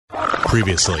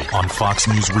Previously on Fox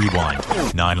News Rewind,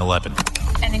 9/11.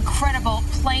 An incredible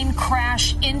plane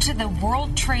crash into the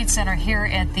World Trade Center here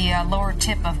at the lower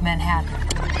tip of Manhattan.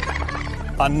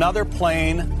 Another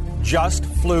plane just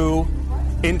flew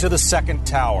into the second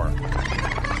tower.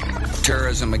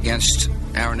 Terrorism against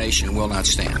our nation will not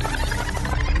stand.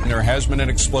 There has been an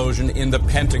explosion in the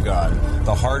Pentagon,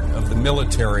 the heart of the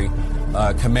military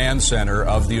command center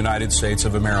of the United States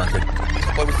of America.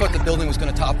 But we thought the building was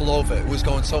going to topple over. It was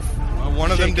going so one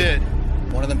of them did.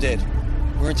 One of them did.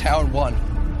 We were in Tower 1.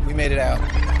 We made it out.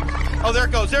 Oh, there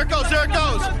it goes. There it goes. There it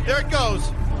goes. There it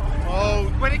goes. Oh,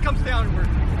 when it comes down, we're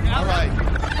all right.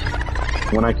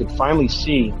 When I could finally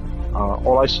see,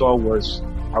 all I saw was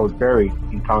I was buried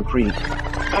in concrete.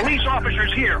 Police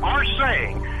officers here are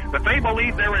saying that they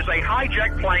believe there is a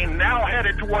hijacked plane now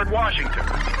headed toward Washington.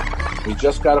 We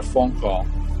just got a phone call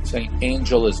saying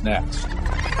Angel is next.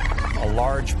 A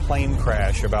large plane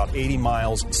crash about 80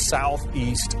 miles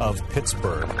southeast of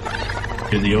Pittsburgh.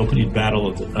 In the opening battle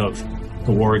of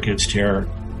the war against terror,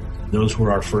 those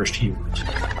were our first heroes.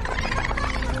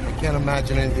 I can't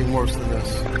imagine anything worse than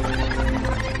this.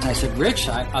 I said, Rich,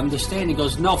 I understand. He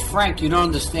goes, no, Frank, you don't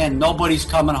understand. Nobody's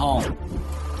coming home.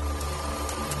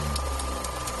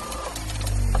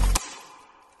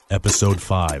 Episode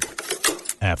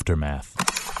 5, Aftermath.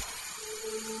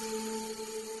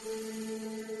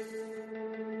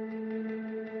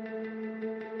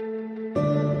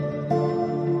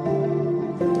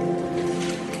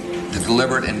 The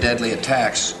deliberate and deadly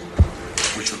attacks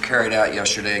which were carried out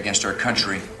yesterday against our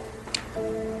country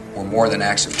were more than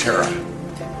acts of terror.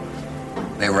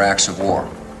 They were acts of war.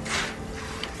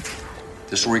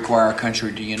 This will require our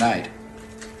country to unite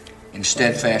in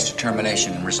steadfast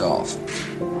determination and resolve.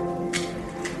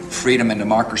 Freedom and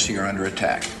democracy are under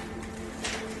attack.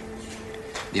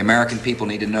 The American people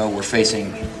need to know we're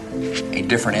facing a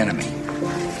different enemy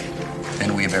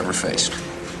than we have ever faced.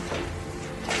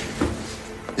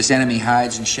 This enemy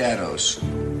hides in shadows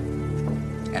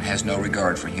and has no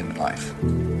regard for human life.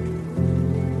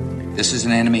 This is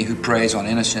an enemy who preys on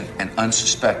innocent and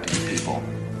unsuspecting people,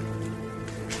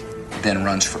 then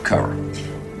runs for cover.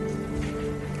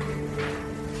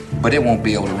 But it won't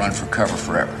be able to run for cover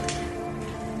forever.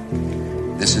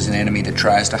 This is an enemy that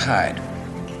tries to hide,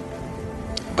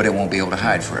 but it won't be able to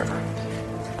hide forever.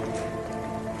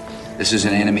 This is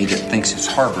an enemy that thinks its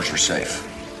harbors are safe,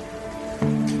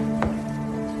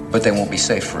 but they won't be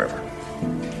safe forever.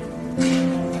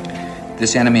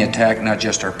 This enemy attacked not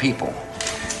just our people,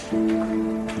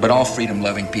 but all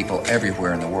freedom-loving people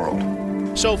everywhere in the world.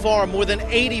 So far, more than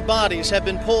 80 bodies have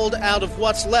been pulled out of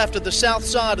what's left of the south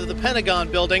side of the Pentagon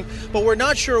building, but we're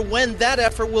not sure when that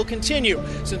effort will continue,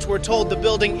 since we're told the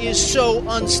building is so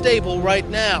unstable right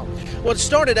now. What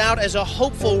started out as a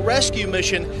hopeful rescue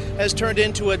mission has turned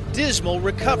into a dismal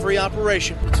recovery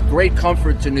operation. It's a great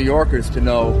comfort to New Yorkers to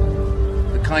know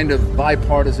the kind of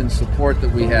bipartisan support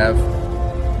that we have,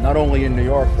 not only in New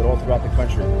York, but all throughout the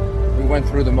country. We went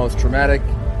through the most traumatic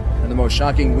and the most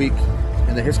shocking week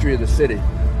in the history of the city.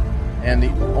 And the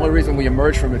only reason we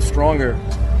emerged from it stronger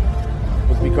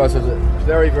was because of the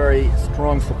very, very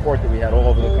strong support that we had all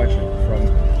over the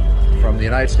country, from the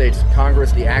United States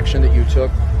Congress, the action that you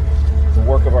took, the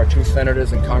work of our two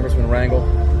senators and Congressman Rangel,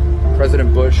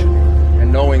 President Bush, and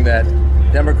knowing that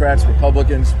Democrats,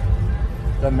 Republicans,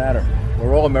 doesn't matter.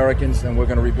 We're all Americans, and we're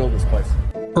going to rebuild this place.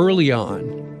 Early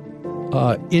on,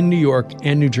 in New York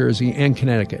and New Jersey and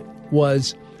Connecticut,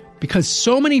 was because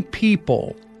so many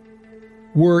people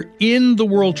were in the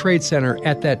World Trade Center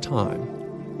at that time,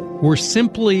 were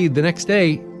simply the next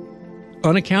day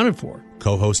unaccounted for.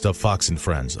 Co-host of Fox and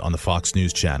Friends on the Fox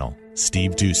News Channel,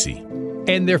 Steve Doocy.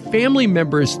 And their family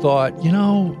members thought,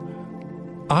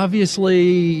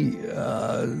 obviously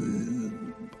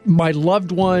my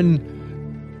loved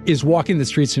one is walking the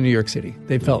streets of New York City.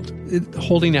 They felt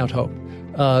holding out hope.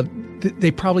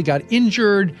 They probably got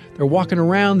injured. They're walking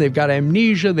around. They've got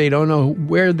amnesia. They don't know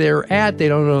where they're at. They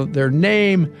don't know their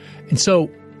name. And so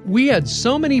we had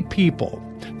so many people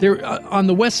there on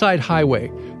the West Side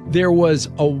Highway. There was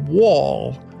a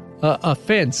wall, a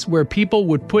fence where people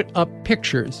would put up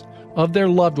pictures of their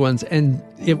loved ones, and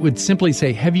it would simply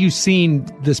say, "Have you seen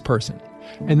this person?"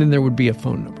 And then there would be a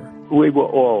phone number. We were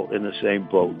all in the same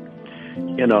boat.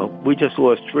 We just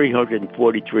lost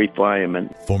 343 firemen.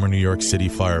 Former New York City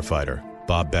firefighter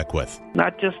Bob Beckwith.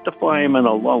 Not just the firemen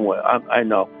alone, I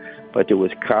know, but there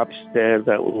was cops there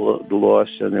that were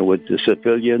lost, and there were the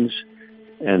civilians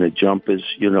and the jumpers.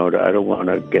 I don't want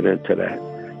to get into that.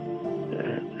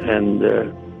 And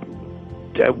the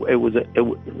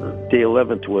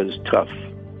 11th was tough.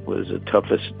 Was the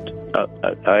toughest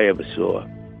I ever saw.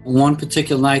 One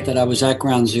particular night that I was at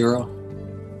Ground Zero,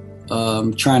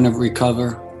 trying to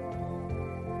recover.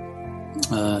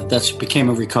 That became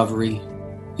a recovery,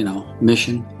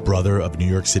 mission. Brother of New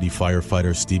York City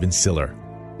firefighter Stephen Siller,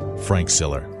 Frank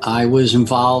Siller. I was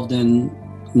involved in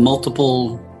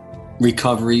multiple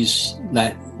recoveries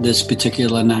this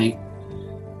particular night.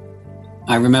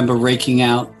 I remember raking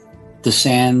out the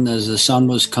sand as the sun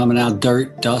was coming out,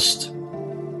 dirt, dust,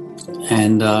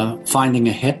 and finding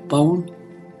a hip bone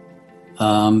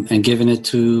and giving it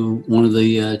to one of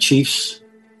the chiefs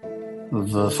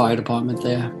of the fire department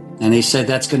there. And they said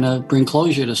that's going to bring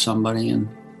closure to somebody. And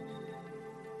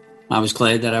I was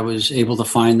glad that I was able to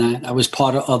find that. I was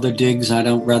part of other digs. I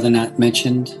don't rather not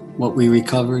mention what we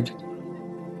recovered.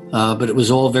 But it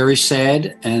was all very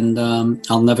sad, and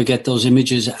I'll never get those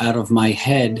images out of my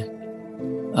head,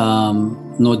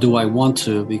 nor do I want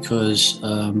to, because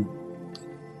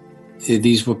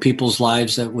these were people's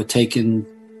lives that were taken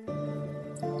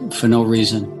for no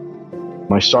reason.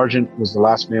 My sergeant was the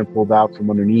last man pulled out from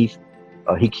underneath.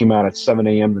 He came out at 7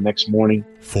 a.m. the next morning.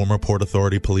 Former Port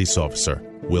Authority police officer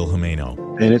Will Jimeno.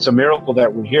 And it's a miracle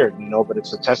that we're here, but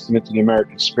it's a testament to the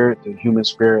American spirit, the human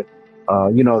spirit.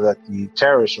 That the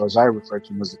terrorists, or as I refer to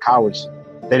them as the cowards,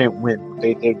 they didn't win. What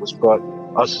they did was brought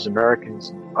us as Americans,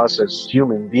 and us as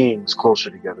human beings closer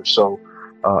together. So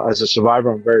as a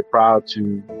survivor, I'm very proud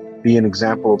to be an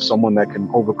example of someone that can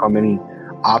overcome any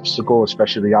obstacle,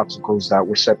 especially the obstacles that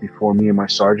were set before me and my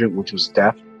sergeant, which was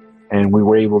death, and we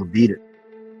were able to beat it.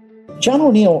 John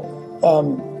O'Neill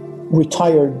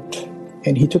retired,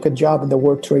 and he took a job in the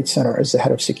World Trade Center as the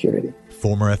head of security.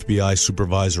 Former FBI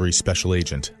Supervisory Special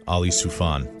Agent Ali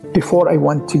Soufan. Before I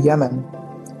went to Yemen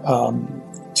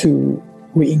to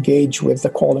re-engage with the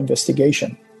call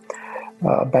investigation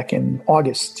back in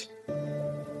August,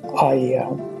 I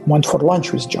went for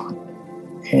lunch with John.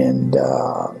 And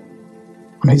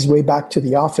on his way back to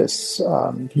the office,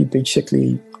 he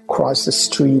basically crossed the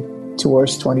street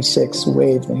towards 26,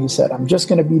 waved, and he said, "I'm just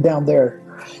going to be down there.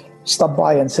 Stop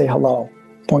by and say hello,"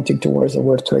 pointing towards the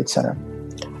World Trade Center.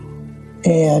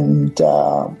 And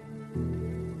on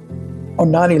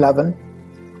 9/11,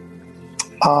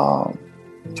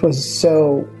 it was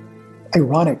so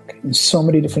ironic in so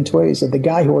many different ways that the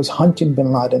guy who was hunting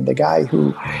bin Laden, the guy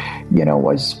who,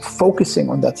 was focusing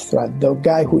on that threat, the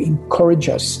guy who encouraged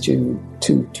us to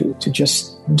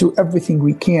just do everything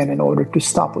we can in order to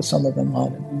stop Osama bin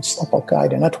Laden and stop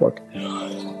Al-Qaeda network,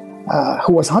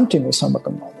 who was hunting Osama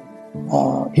bin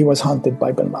Laden. He was hunted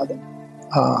by bin Laden.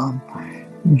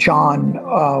 John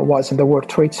was in the World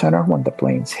Trade Center when the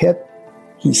planes hit.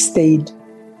 He stayed,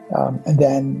 and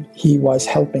then he was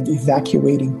helping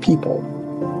evacuating people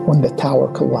when the tower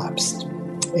collapsed.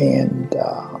 And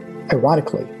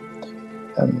ironically,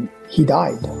 he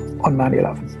died on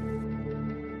 9/11.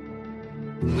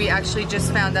 We actually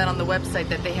just found out on the website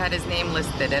that they had his name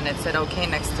listed, and it said OK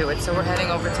next to it. So we're heading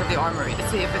over to the armory to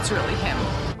see if it's really him.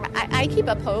 I keep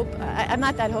up hope. I'm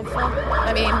not that hopeful.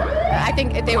 I mean, I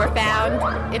think if they were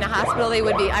found in a hospital,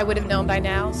 I would have known by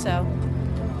now. So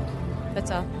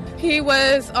that's all. He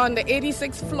was on the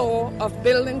 86th floor of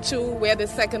Building 2 where the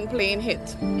second plane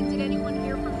hit. Did anyone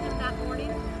hear from him that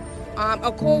morning?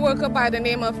 A co-worker by the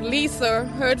name of Lisa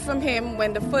heard from him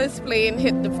when the first plane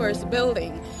hit the first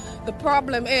building. The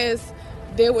problem is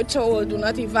they were told, do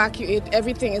not evacuate,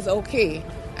 everything is okay.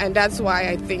 And that's why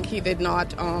I think he did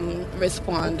not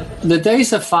respond. The days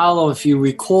that follow, if you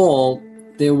recall,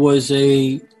 there was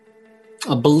a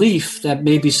belief that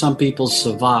maybe some people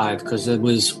survived because there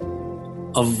was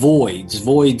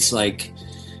voids like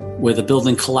where the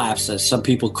building collapsed, that some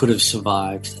people could have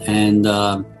survived. And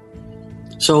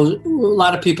so a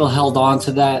lot of people held on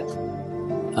to that.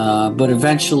 But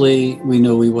eventually we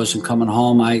knew he wasn't coming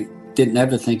home. I didn't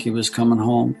ever think he was coming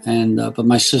home. And but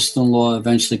my sister-in-law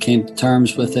eventually came to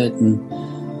terms with it.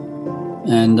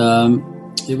 And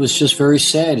it was just very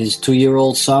sad. His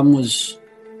 2-year-old son was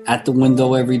at the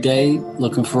window every day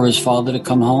looking for his father to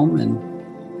come home. And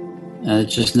it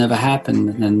just never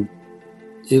happened. And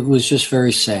it was just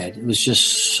very sad. It was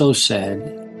just so sad.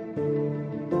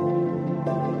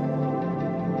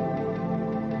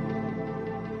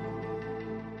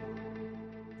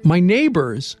 My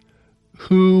neighbors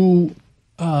who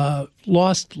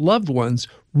lost loved ones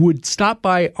would stop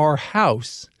by our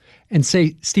house and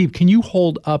say, "Steve, can you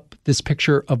hold up this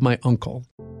picture of my uncle?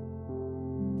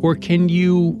 Or can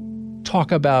you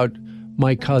talk about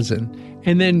my cousin?"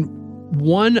 And then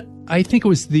I think it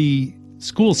was the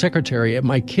school secretary at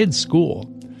my kid's school,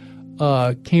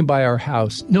 came by our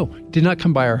house. No, did not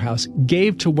come by our house.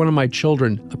 Gave to one of my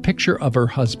children a picture of her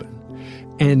husband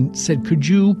and said, "Could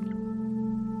you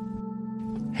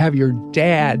have your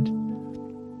dad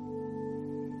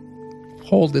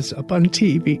hold this up on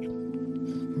TV.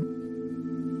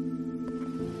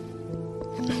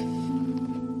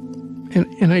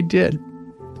 And I did.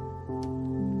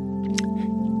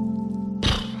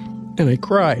 And I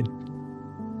cried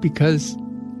because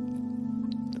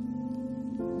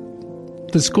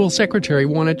the school secretary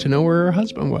wanted to know where her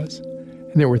husband was.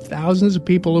 And there were thousands of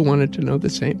people who wanted to know the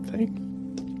same thing.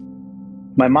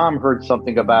 My mom heard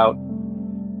something about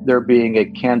there being a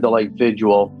candlelight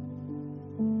vigil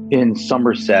in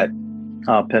Somerset,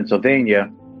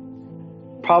 Pennsylvania,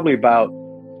 probably about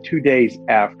 2 days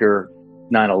after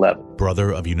 9/11.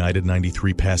 Brother of United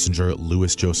 93 passenger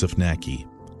Louis Joseph Nacke,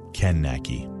 Ken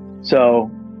Nacke. So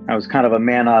I was kind of a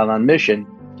man out on mission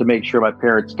to make sure my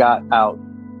parents got out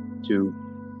to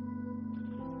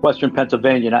Western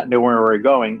Pennsylvania, not knowing where we were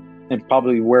going, and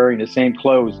probably wearing the same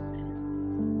clothes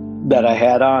that I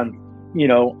had on,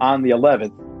 on the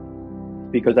 11th,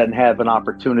 because I didn't have an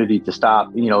opportunity to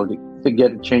stop, to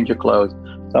get a change of clothes.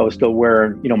 So I was still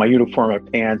wearing, my uniform, my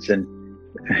pants, and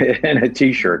a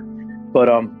T-shirt. But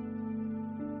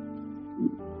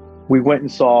we went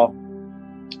and saw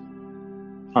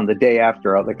on the day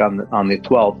after, like on the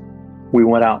 12th, we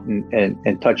went out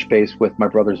and touched base with my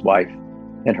brother's wife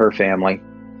and her family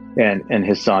and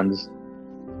his sons.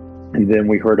 And then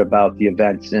we heard about the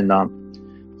events in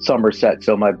Somerset.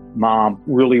 So my mom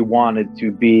really wanted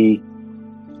to be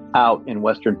out in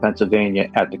Western Pennsylvania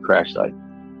at the crash site.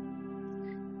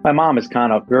 My mom is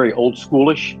kind of very old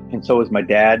schoolish, and so is my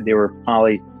dad. They were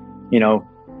probably,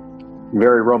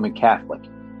 very Roman Catholic,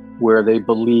 where they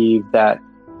believe that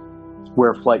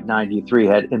where Flight 93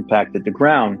 had impacted the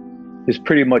ground is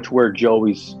pretty much where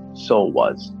Joey's soul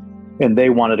was. And they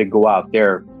wanted to go out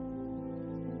there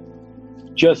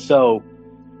just so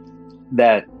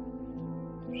that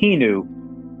he knew,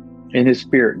 and his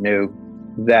spirit knew,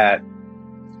 that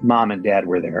mom and dad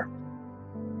were there.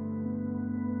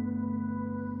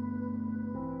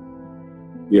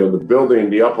 The building,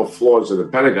 the upper floors of the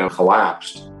Pentagon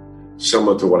collapsed,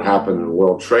 similar to what happened in the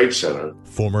World Trade Center.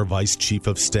 Former Vice Chief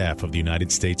of Staff of the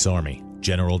United States Army,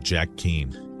 General Jack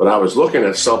Keane. But I was looking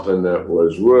at something that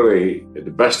was really,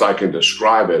 the best I can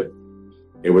describe it,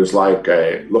 it was like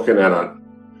looking at a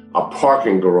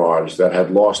parking garage that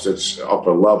had lost its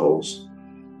upper levels,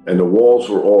 and the walls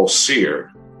were all seared.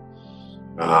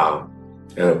 And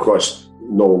of course,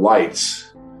 no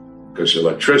lights because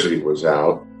electricity was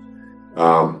out.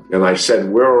 And I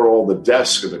said, where are all the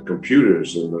desks and the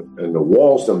computers and the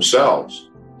walls themselves?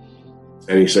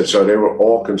 And he said, so they were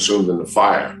all consumed in the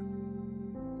fire.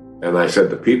 And I said,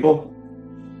 the people?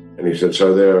 And he said,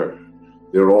 so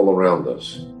they're all around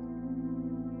us.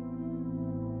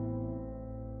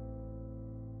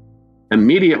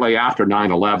 Immediately after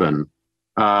 9/11,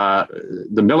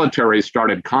 the military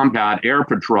started combat air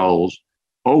patrols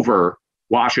over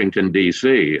Washington,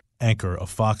 D.C. Anchor of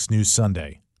Fox News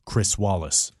Sunday, Chris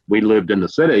Wallace. We lived in the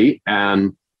city,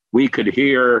 and we could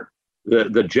hear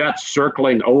the jets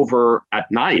circling over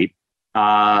at night,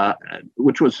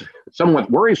 which was somewhat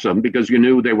worrisome because you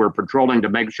knew they were patrolling to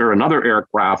make sure another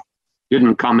aircraft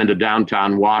didn't come into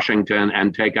downtown Washington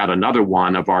and take out another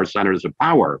one of our centers of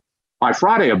power. By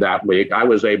Friday of that week, I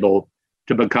was able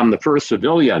to become the first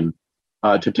civilian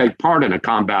to take part in a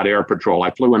combat air patrol.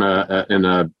 I flew in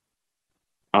a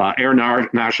Air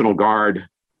National Guard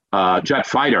jet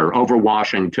fighter over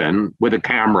Washington with a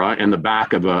camera in the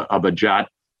back of a jet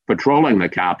patrolling the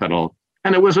Capitol.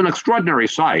 And it was an extraordinary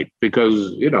sight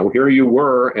because, here you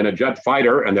were in a jet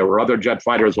fighter and there were other jet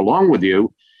fighters along with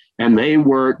you, and they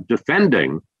were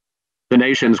defending the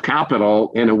nation's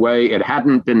capital in a way it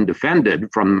hadn't been defended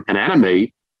from an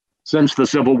enemy since the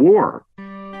Civil War.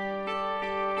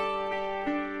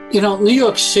 New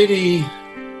York City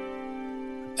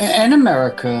and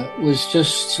America was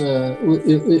just,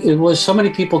 it was so many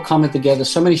people coming together,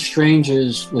 so many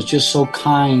strangers, was just so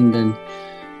kind and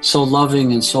so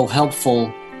loving and so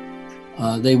helpful.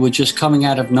 They were just coming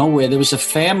out of nowhere. There was a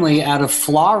family out of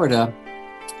Florida,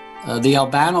 the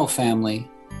Albano family,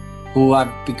 who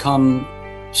I've become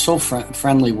so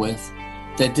friendly with,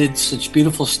 that did such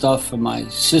beautiful stuff for my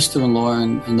sister-in-law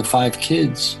and the 5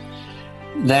 kids,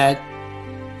 that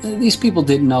these people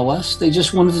didn't know us. They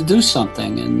just wanted to do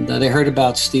something, and they heard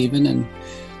about Stephen, and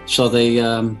so they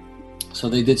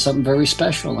did something very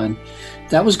special. And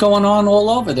that was going on all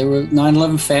over. There were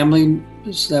 9/11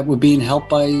 families that were being helped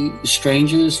by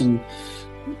strangers, and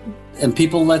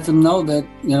people let them know that,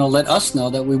 let us know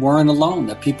that we weren't alone,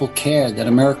 that people cared, that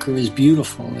America is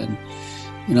beautiful. And,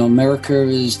 America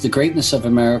is, the greatness of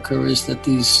America is that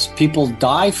these people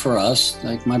die for us,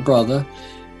 like my brother,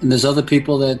 and there's other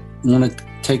people that want to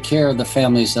take care of the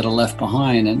families that are left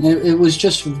behind. And it was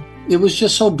just It was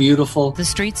just so beautiful. The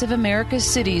streets of America's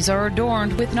cities are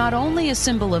adorned with not only a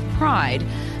symbol of pride,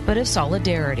 but of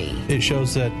solidarity. It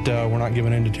shows that we're not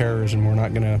giving in to terrorism. We're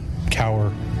not going to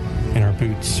cower in our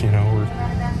boots.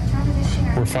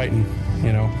 We're fighting.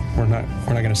 We're not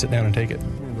going to sit down and take it.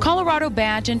 Colorado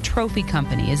Badge and Trophy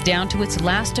Company is down to its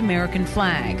last American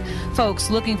flag.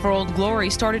 Folks looking for Old Glory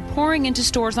started pouring into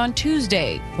stores on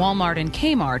Tuesday. Walmart and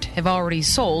Kmart have already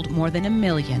sold more than 1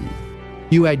 million.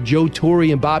 You had Joe Torre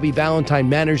and Bobby Valentine,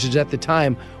 managers at the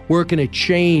time, working a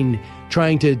chain,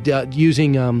 trying to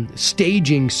using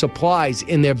staging supplies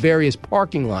in their various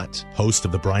parking lots. Host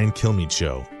of the Brian Kilmeade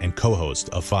Show and co-host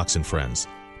of Fox and Friends,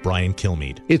 Brian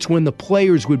Kilmeade. It's when the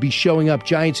players would be showing up,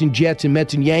 Giants and Jets and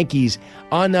Mets and Yankees,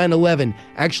 on 9/11,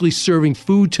 actually serving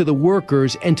food to the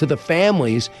workers and to the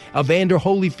families. Evander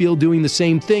Holyfield doing the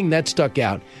same thing. That stuck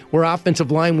out. Where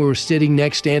offensive line, we were standing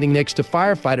next to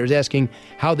firefighters asking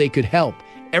how they could help.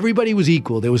 Everybody was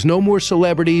equal. There was no more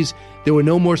celebrities. There were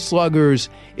no more sluggers.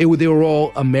 They were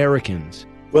all Americans.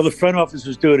 Well, the front office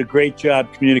was doing a great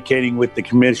job communicating with the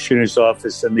commissioner's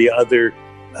office and the other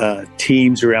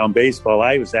teams around baseball.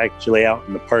 I was actually out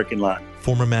in the parking lot.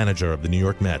 Former manager of the New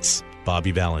York Mets,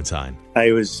 Bobby Valentine.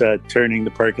 I was turning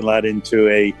the parking lot into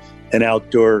an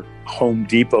outdoor Home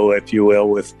Depot, if you will,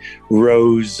 with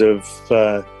rows of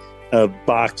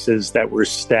boxes that were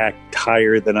stacked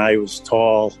higher than I was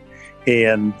tall,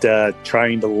 and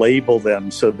trying to label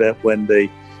them so that when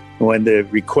the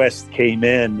request came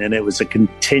in, and it was a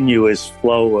continuous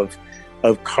flow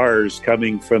of cars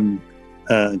coming from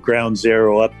ground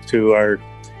zero up to our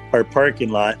parking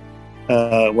lot,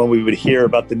 when we would hear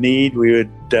about the need, we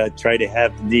would try to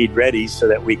have the need ready so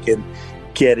that we can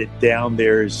get it down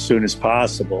there as soon as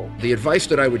possible. The advice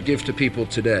that I would give to people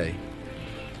today,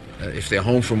 if they're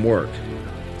home from work,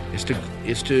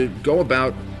 is to go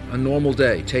about a normal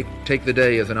day. Take the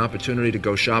day as an opportunity to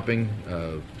go shopping,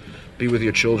 be with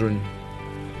your children,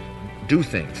 do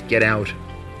things, get out,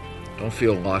 don't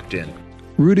feel locked in.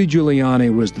 Rudy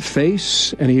Giuliani was the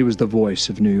face and he was the voice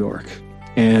of New York.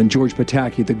 And George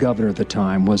Pataki, the governor at the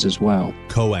time, was as well.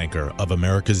 Co-anchor of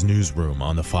America's Newsroom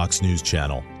on the Fox News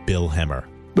Channel, Bill Hemmer.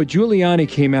 But Giuliani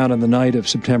came out on the night of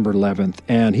September 11th,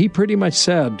 and he pretty much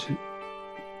said,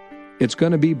 it's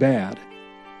going to be bad,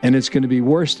 and it's going to be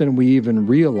worse than we even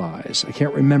realize. I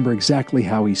can't remember exactly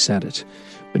how he said it,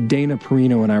 but Dana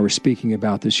Perino and I were speaking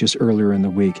about this just earlier in the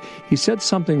week. He said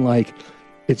something like,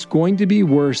 it's going to be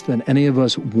worse than any of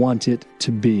us want it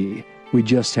to be. We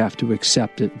just have to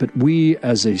accept it. But we,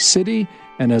 as a city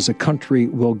and as a country,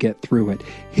 will get through it.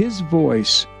 His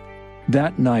voice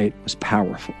that night was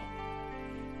powerful.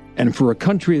 And for a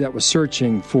country that was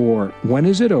searching for when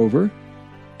is it over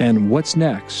and what's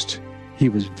next, he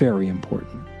was very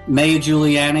important. Mayor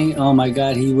Giuliani, oh my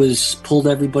God, he pulled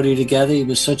everybody together.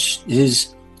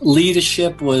 His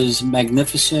leadership was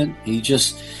magnificent. He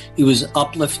was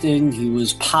uplifting. He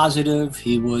was positive.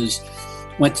 He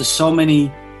went to so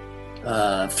many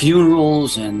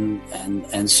funerals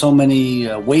and so many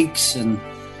wakes, and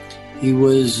he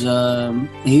was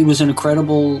an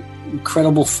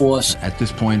incredible force. At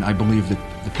this point, I believe that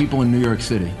the people in New York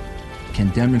City can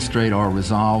demonstrate our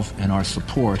resolve and our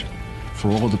support for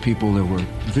all the people that were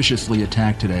viciously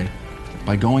attacked today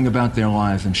by going about their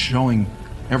lives and showing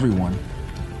everyone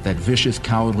that vicious,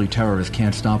 cowardly terrorists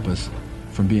can't stop us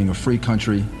from being a free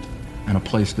country and a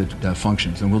place that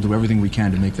functions. And we'll do everything we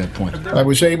can to make that point. I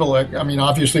was able to,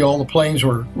 obviously all the planes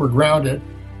were grounded.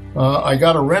 I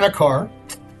got a rent-a-car,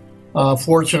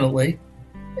 fortunately,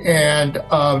 and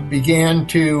began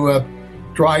to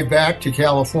drive back to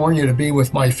California to be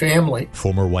with my family.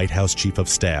 Former White House Chief of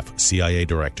Staff, CIA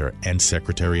Director, and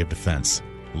Secretary of Defense,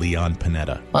 Leon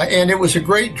Panetta. And it was a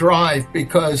great drive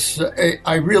because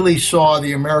I really saw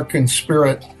the American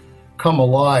spirit come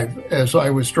alive as I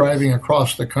was driving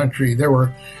across the country. There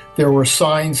were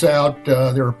signs out,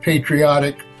 there were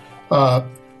patriotic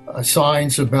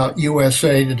signs about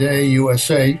USA Today,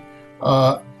 USA.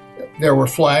 There were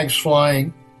flags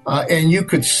flying, and you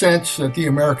could sense that the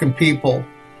American people,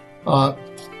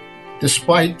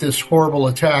 despite this horrible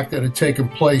attack that had taken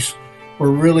place,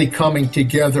 were really coming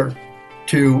together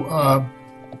to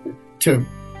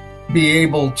be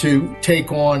able to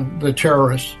take on the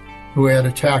terrorists who had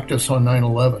attacked us on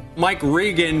 9/11. Mike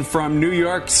Regan from New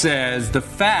York says the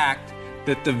fact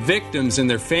that the victims and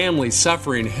their families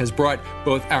suffering has brought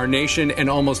both our nation and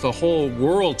almost the whole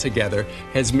world together,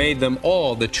 has made them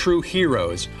all the true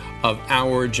heroes of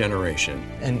our generation.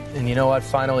 And you know what?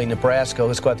 Finally, Nebraska,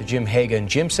 let's go out to Jim Hagan.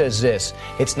 Jim says this: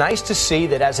 it's nice to see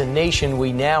that as a nation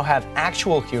we now have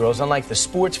actual heroes, unlike the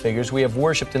sports figures we have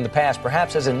worshipped in the past.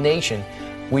 Perhaps as a nation,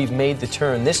 we've made the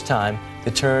turn. This time,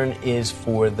 the turn is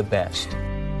for the best.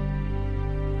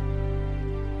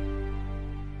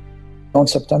 On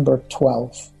September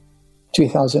 12,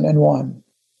 2001,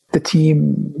 the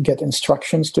team get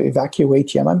instructions to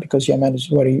evacuate Yemen because Yemen is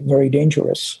very, very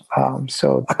dangerous.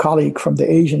 So a colleague from the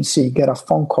agency get a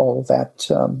phone call that,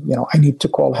 I need to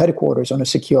call headquarters on a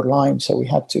secure line. So we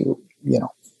had to,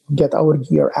 get our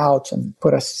gear out and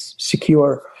put a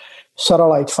secure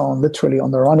satellite phone literally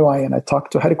on the runway. And I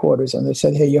talked to headquarters and they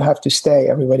said, hey, you have to stay.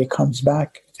 Everybody comes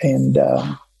back. And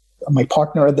my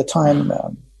partner at the time,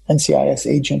 NCIS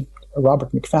agent,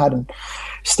 Robert McFadden,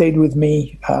 stayed with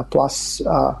me, plus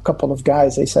a couple of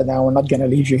guys. They said, no, we're not going to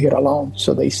leave you here alone.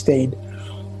 So they stayed.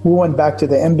 We went back to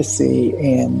the embassy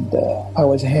and I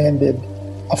was handed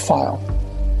a file.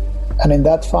 And in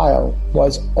that file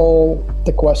was all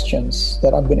the questions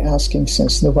that I've been asking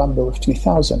since November of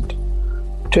 2000,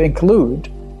 to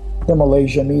include the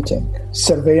Malaysia meeting,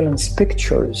 surveillance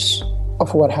pictures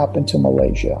of what happened to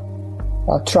Malaysia,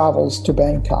 travels to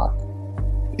Bangkok.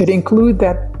 It included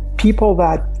that people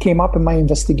that came up in my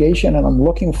investigation, and I'm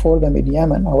looking for them in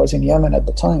Yemen, I was in Yemen at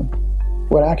the time,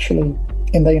 were actually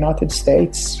in the United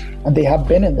States, and they have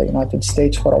been in the United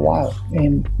States for a while,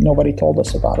 and nobody told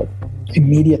us about it.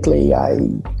 Immediately, I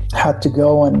had to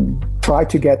go and try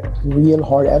to get real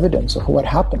hard evidence of what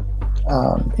happened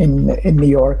in New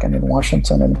York and in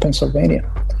Washington and Pennsylvania.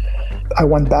 I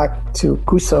went back to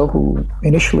Kuso, who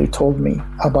initially told me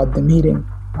about the meeting.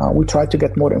 We tried to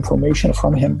get more information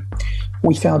from him.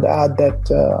 We found out that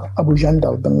Abu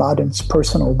Jandal, bin Laden's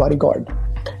personal bodyguard,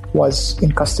 was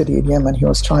in custody in Yemen. He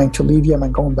was trying to leave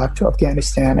Yemen, going back to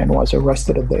Afghanistan, and was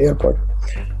arrested at the airport.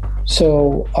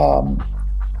 So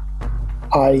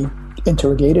I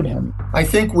interrogated him. I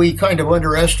think we kind of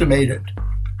underestimated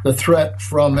the threat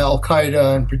from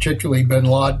Al-Qaeda, and particularly bin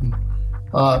Laden.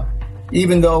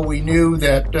 Even though we knew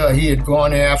that he had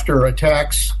gone after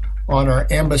attacks on our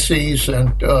embassies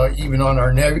and even on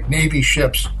our Navy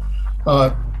ships,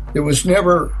 there was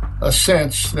never a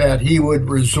sense that he would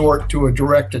resort to a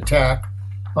direct attack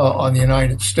on the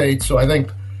United States. So I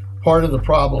think part of the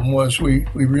problem was we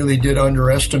really did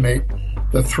underestimate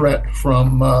the threat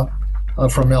from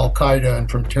Al-Qaeda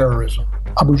and from terrorism.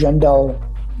 Abu Jandal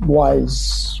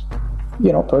was,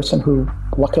 a person who,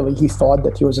 luckily, he thought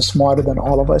that he was smarter than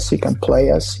all of us. He can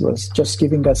play us. He was just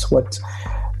giving us what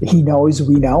he knows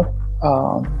we know.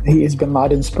 He is bin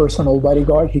Laden's personal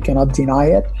bodyguard. He cannot deny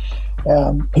it.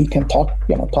 He can talk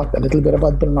a little bit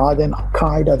about bin Laden,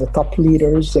 Al-Qaeda, the top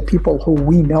leaders, the people who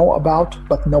we know about,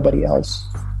 but nobody else.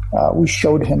 We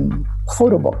showed him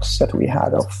photo books that we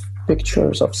had of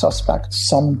pictures of suspects.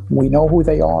 Some we know who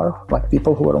they are, like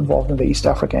people who were involved in the East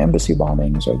Africa embassy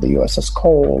bombings or the USS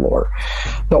Cole or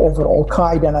the overall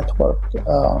Al-Qaeda network.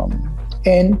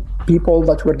 And people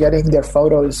that were getting their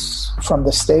photos from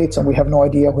the States, and we have no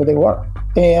idea who they were.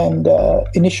 And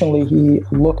initially he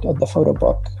looked at the photo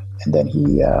book, and then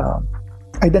he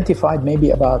identified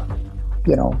maybe about,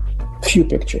 few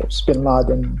pictures. Bin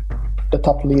Laden, the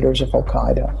top leaders of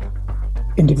Al-Qaeda,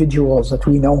 individuals that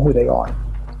we know who they are.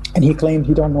 And he claimed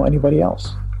he don't know anybody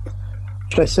else.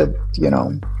 So I said,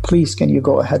 please, can you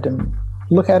go ahead and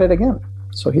look at it again?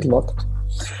 So he looked.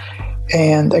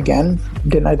 And again,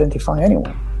 didn't identify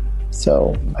anyone.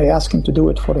 So I asked him to do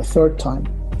it for the third time.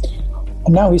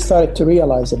 And now he started to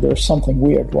realize that there's something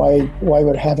weird. Why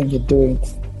we're having it do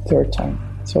it third time?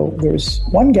 So there's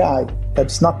one guy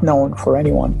that's not known for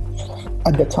anyone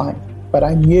at the time, but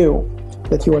I knew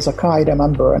that he was a Qaeda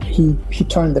member, and he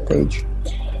turned the page.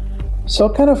 So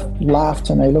I kind of laughed,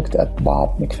 and I looked at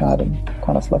Bob McFadden,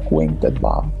 kind of like winked at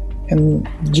Bob. And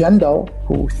Jandal,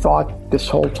 who thought this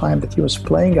whole time that he was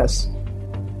playing us,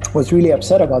 was really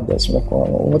upset about this. Like, well,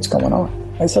 what's going on?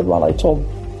 I said, well, I told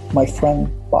my friend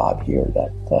Bob here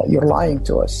that you're lying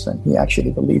to us, and he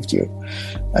actually believed you.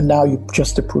 And now you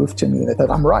just to prove to me that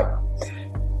I'm right.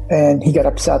 And he got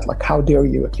upset, like, how dare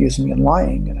you accuse me of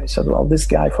lying? And I said, well, this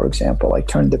guy, for example, I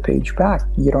turned the page back.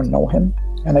 You don't know him?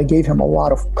 And I gave him a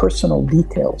lot of personal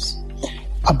details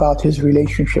about his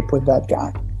relationship with that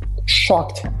guy.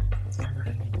 Shocked him.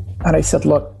 And I said,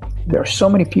 look, there are so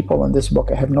many people in this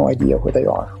book, I have no idea who they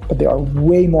are, but there are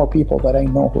way more people that I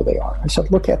know who they are. I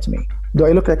said, look at me. Do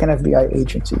I look like an FBI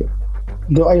agent to you?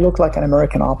 Do I look like an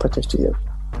American operative to you?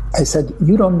 I said,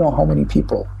 you don't know how many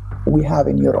people we have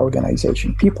in your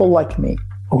organization, people like me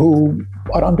who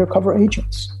are undercover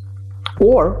agents.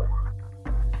 Or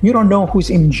you don't know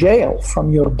who's in jail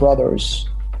from your brothers,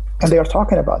 and they are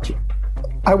talking about you.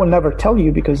 I will never tell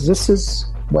you, because this is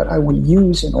what I will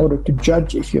use in order to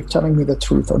judge if you're telling me the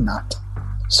truth or not.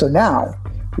 So now,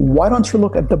 why don't you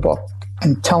look at the book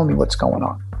and tell me what's going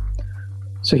on?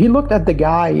 So he looked at the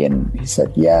guy and he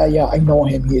said, yeah, I know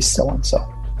him. He is so-and-so.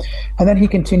 And then he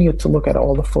continued to look at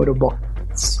all the photo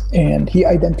books, and he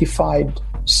identified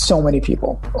so many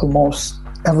people, almost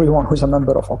everyone who's a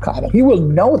member of Al-Qaeda. He will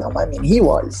know them. I mean, he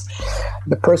was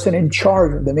the person in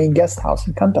charge of the main guest house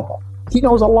in Kandahar. He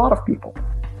knows a lot of people.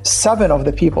 7 of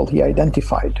the people he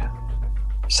identified,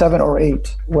 7 or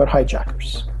 8, were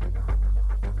hijackers.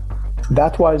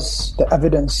 That was the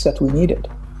evidence that we needed,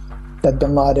 that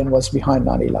bin Laden was behind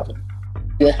 9/11.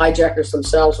 The hijackers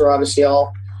themselves were obviously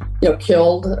all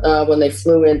killed when they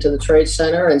flew into the Trade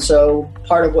Center. And so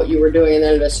part of what you were doing in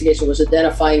that investigation was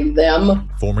identifying them.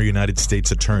 Former United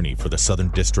States Attorney for the Southern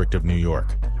District of New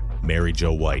York, Mary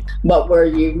Jo White. But where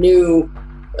you knew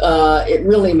it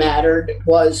really mattered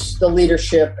was the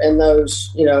leadership and those,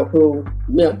 who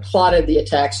plotted the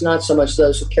attacks, not so much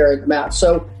those who carried them out.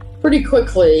 So pretty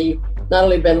quickly, not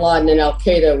only bin Laden and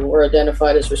Al-Qaeda were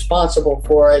identified as responsible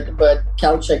for it, but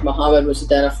Khalid Sheikh Mohammed was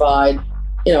identified,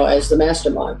 as the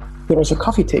mastermind. There was a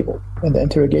coffee table in the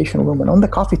interrogation room, and on the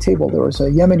coffee table there was a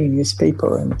Yemeni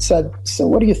newspaper, and it said, so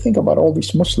what do you think about all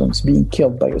these Muslims being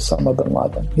killed by Osama bin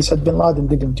Laden? He said, bin Laden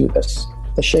didn't do this.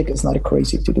 The Sheikh is not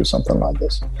crazy to do something like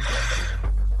this.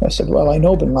 I said, well, I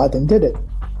know bin Laden did it.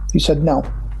 He said, no,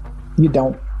 you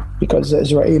don't, because the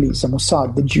Israelis, the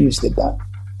Mossad, the Jews did that.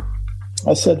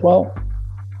 I said, well,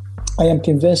 I am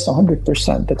convinced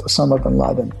 100% that Osama bin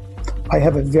Laden, I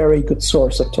have a very good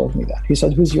source that told me that. He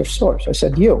said, who's your source? I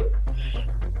said, you.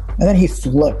 And then he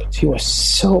flipped. He was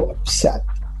so upset.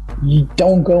 You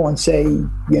don't go and say,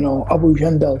 Abu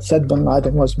Jandal said bin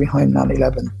Laden was behind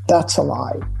 9/11. That's a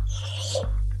lie.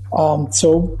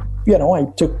 So,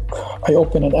 I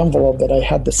opened an envelope that I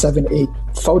had the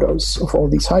 7-8 photos of all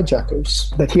these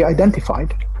hijackers that he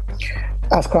identified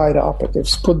as Qaeda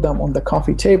operatives, put them on the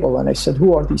coffee table, and I said,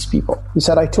 who are these people? He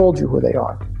said, I told you who they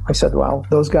are. I said, well,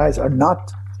 those guys are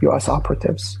not U.S.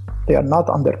 operatives. They are not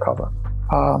undercover.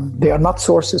 They are not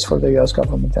sources for the U.S.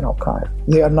 government and Al-Qaeda.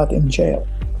 They are not in jail.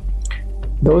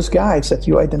 Those guys that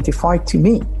you identified to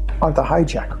me are the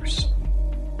hijackers.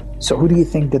 So who do you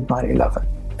think did 9/11?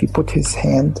 He put his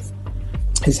hands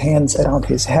around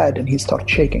his head and he started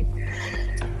shaking.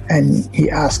 And he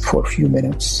asked for a few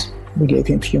minutes. We gave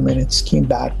him a few minutes, came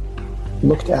back,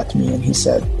 looked at me, and he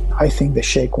said, I think the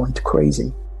Sheikh went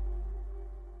crazy.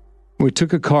 We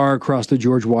took a car across the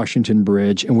George Washington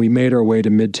Bridge, and we made our way to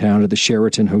Midtown to the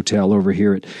Sheraton Hotel over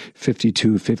here at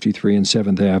 52, 53, and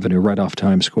 7th Avenue, right off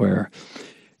Times Square.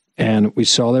 And we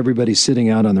saw everybody sitting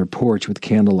out on their porch with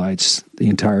candlelights the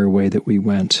entire way that we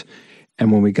went.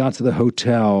 And when we got to the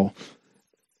hotel,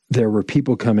 there were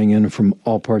people coming in from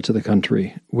all parts of the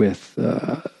country with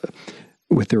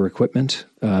their equipment,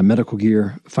 medical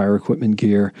gear, fire equipment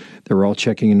gear. They were all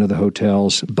checking into the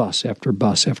hotels, bus after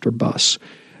bus after bus.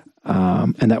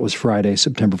 And that was Friday,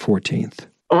 September 14th.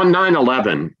 On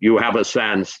 9/11, you have a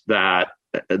sense that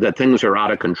things are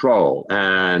out of control,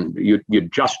 and you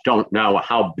just don't know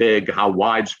how big, how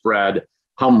widespread,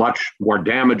 how much more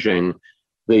damaging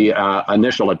the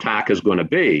initial attack is going to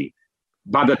be.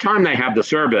 By the time they have the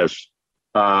service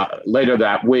later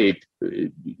that week,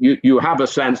 you have a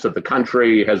sense that the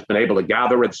country has been able to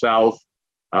gather itself.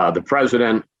 The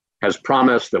president has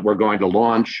promised that we're going to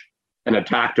launch an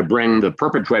attack to bring the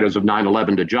perpetrators of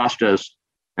 9/11 to justice.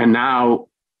 And now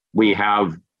we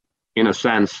have, in a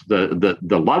sense, the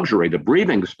luxury, the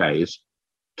breathing space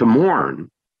to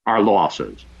mourn our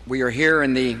losses. We are here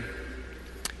in the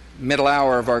middle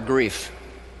hour of our grief.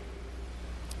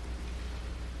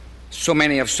 So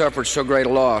many have suffered so great a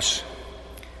loss,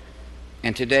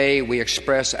 and today we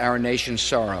express our nation's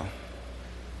sorrow.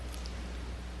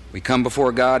 We come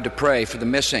before God to pray for the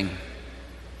missing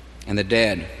and the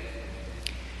dead,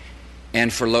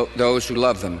 and for those who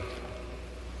love them.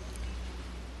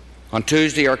 On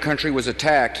Tuesday, our country was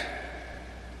attacked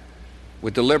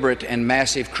with deliberate and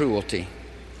massive cruelty.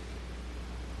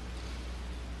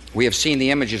 We have seen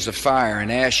the images of fire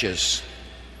and ashes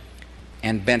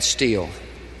and bent steel.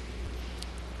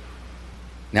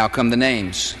 Now come the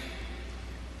names,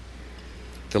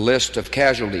 the list of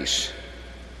casualties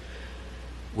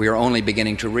we are only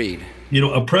beginning to read.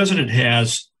 A president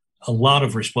has a lot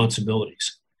of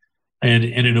responsibilities. And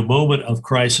in a moment of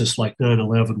crisis like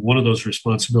 9/11, one of those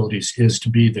responsibilities is to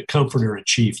be the comforter in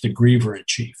chief, the griever in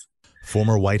chief.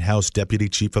 Former White House Deputy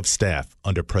Chief of Staff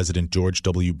under President George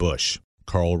W. Bush,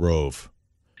 Karl Rove.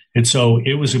 And so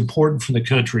it was important for the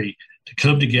country to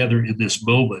come together in this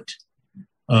moment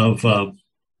of,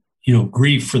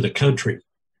 grief for the country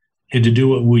and to do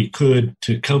what we could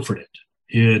to comfort it.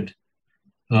 And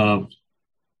the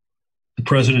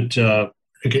president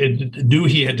knew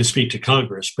he had to speak to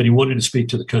Congress, but he wanted to speak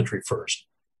to the country first.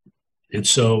 And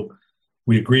so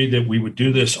we agreed that we would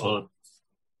do this on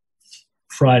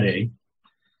Friday.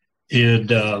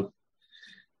 And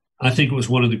I think it was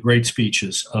one of the great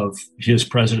speeches of his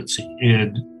presidency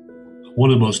and one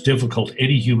of the most difficult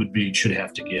any human being should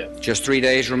have to give. Just 3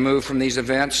 days removed from these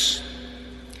events,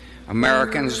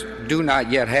 Americans do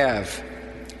not yet have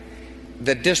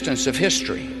the distance of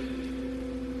history.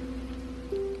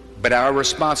 But our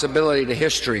responsibility to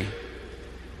history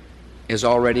is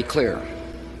already clear: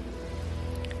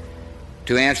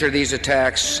 to answer these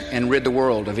attacks and rid the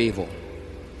world of evil.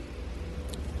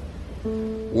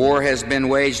 War has been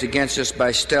waged against us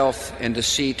by stealth and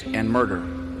deceit and murder.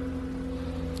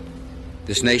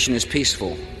 This nation is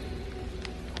peaceful,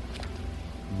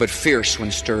 but fierce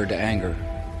when stirred to anger.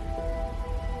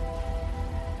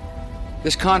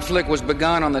 This conflict was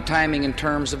begun on the timing and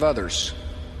terms of others.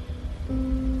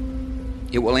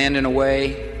 It will end in a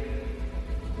way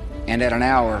and at an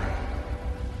hour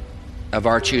of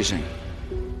our choosing.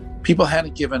 People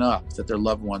hadn't given up that their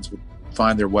loved ones would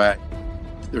find their way,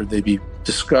 or they'd be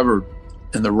discovered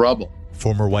in the rubble.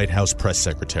 Former White House press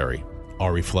secretary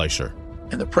Ari Fleischer.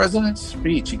 In the president's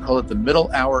speech, he called it the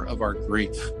middle hour of our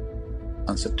grief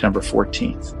on September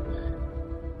 14th.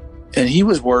 And he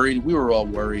was worried, we were all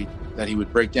worried, that he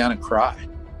would break down and cry,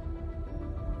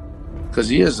 because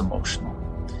he is emotional.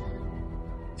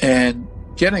 And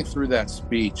getting through that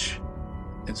speech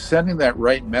and sending that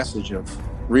right message of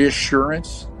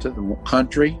reassurance to the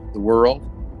country, the world,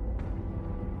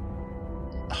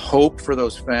 hope for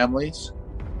those families,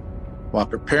 while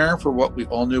preparing for what we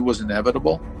all knew was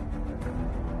inevitable,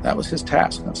 that was his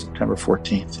task on September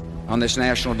 14th. On this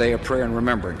National Day of Prayer and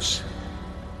Remembrance,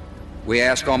 we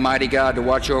ask Almighty God to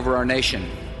watch over our nation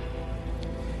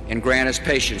and grant us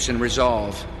patience and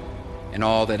resolve in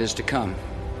all that is to come.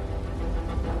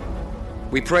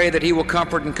 We pray that He will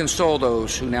comfort and console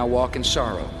those who now walk in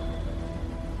sorrow.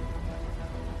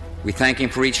 We thank Him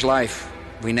for each life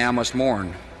we now must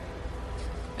mourn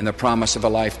and the promise of a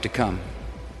life to come.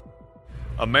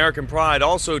 American Pride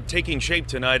also taking shape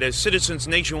tonight as citizens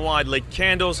nationwide lit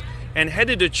candles and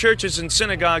headed to churches and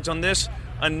synagogues on this,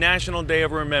 a National Day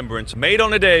of Remembrance, made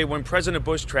on a day when President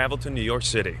Bush traveled to New York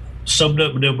City. Some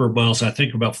number of miles, I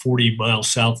think about 40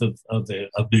 miles south of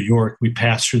New York, we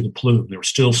passed through the plume. There was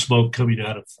still smoke coming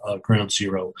out of Ground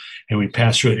Zero, and we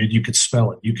passed through it, and you could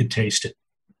smell it. You could taste it.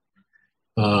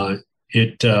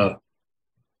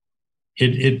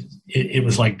 It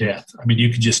was like death. I mean, you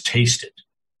could just taste it.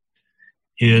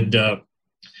 And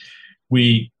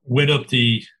we went up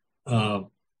the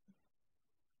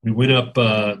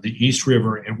East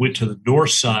River and went to the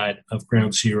north side of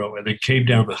Ground Zero, and then came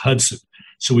down the Hudson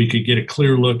so we could get a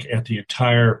clear look at the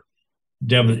entire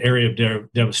area of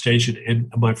devastation.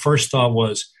 And my first thought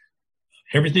was,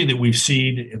 everything that we've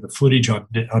seen in the footage on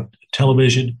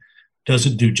television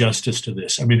doesn't do justice to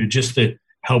this. I mean, just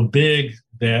how big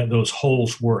those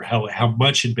holes were, how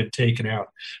much had been taken out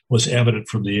was evident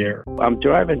from the air. I'm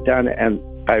driving down, and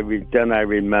I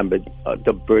remembered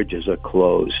the bridges are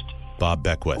closed. Bob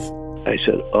Beckwith. I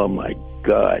said, oh my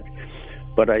God.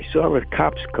 But I saw a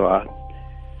cop's car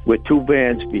with two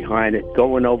vans behind it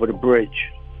going over the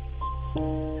bridge.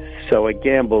 So I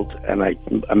gambled, and I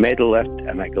made a left,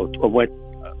 and I went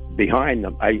behind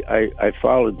them. I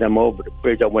followed them over the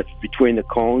bridge. I went between the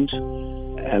cones,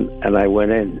 and I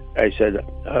went in. I said,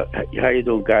 how you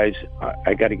doing, guys?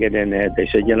 I got to get in there. They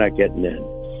said, you're not getting in.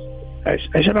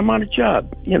 I said, I'm on a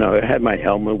job. You know, I had my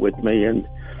helmet with me, and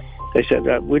they said,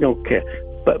 we don't care.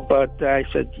 But I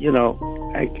said, you know,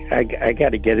 I got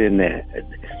to get in there.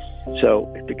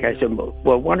 So the guy said,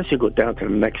 well, why don't you go down to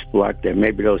the next block there?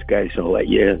 Maybe those guys will let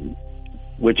you in,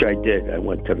 which I did. I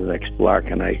went to the next block,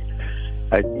 and I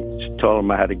told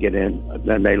them I had to get in.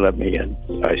 Then they let me in.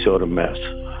 I saw the mess.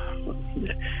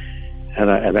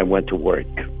 And I went to work.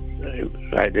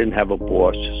 I didn't have a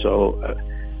boss, so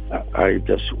I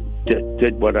just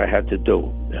did what I had to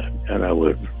do. And I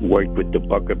would work with the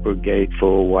Bucket Brigade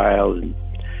for a while, and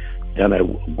then I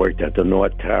worked at the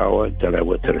North Tower. Then I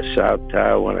went to the South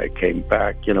Tower. When I came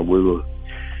back, you know, we were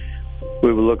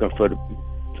looking for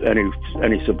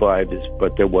any survivors,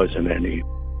 but there wasn't any.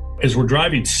 As we're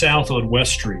driving south on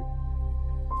West Street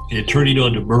and turning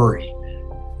onto Murray,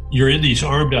 you're in these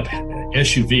armed up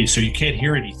SUVs, so you can't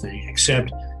hear anything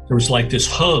except there was like this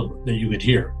hum that you could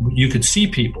hear. You could see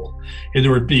people, and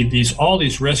there would be all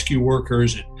these rescue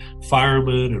workers and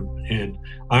firemen and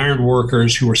iron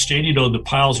workers who were standing on the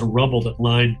piles of rubble that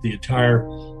lined the entire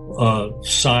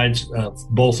sides of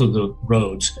both of the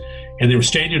roads. And they were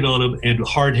standing on them in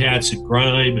hard hats and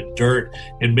grime and dirt,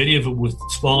 and many of them with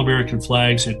small American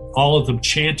flags, and all of them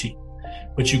chanting.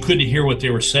 But you couldn't hear what they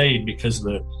were saying because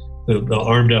the the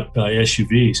armed up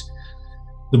SUVs.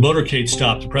 The motorcade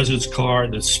stopped. The president's car,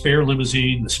 the spare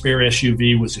limousine, the spare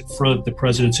SUV was in front. The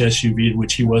president's SUV, in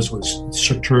which he was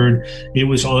turned. It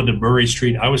was onto Murray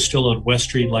Street. I was still on West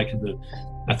Street, like in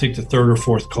I think the third or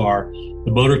fourth car.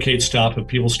 The motorcade stopped and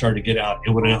people started to get out.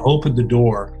 And when I opened the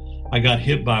door, I got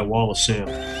hit by a wall of sound.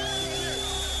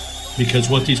 Because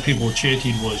what these people were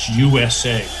chanting was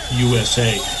USA,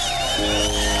 USA.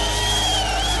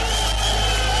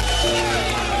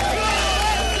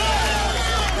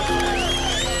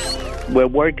 We're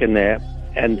working there,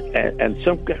 and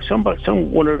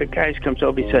one of the guys comes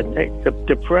over. He said, "Hey,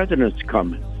 the president's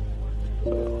coming.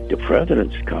 The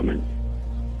president's coming."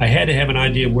 I had to have an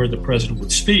idea of where the president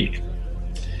would speak,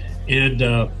 and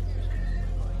I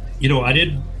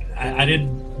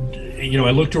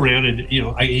looked around, and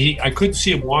I couldn't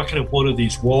see him walking up one of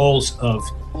these walls of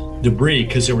debris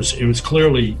because it was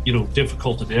clearly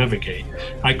difficult to navigate.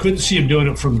 I couldn't see him doing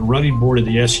it from the running board of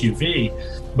the SUV,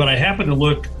 but I happened to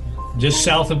look just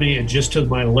south of me and just to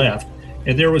my left,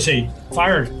 and there was a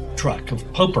fire truck, a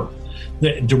pumper.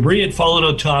 The debris had fallen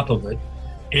on top of it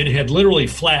and had literally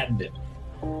flattened it.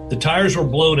 The tires were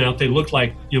blown out. They looked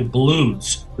like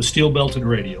balloons, the steel belted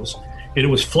radials, and it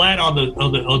was flat on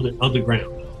the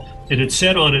ground. And it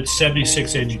said on it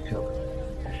 76 engine cover.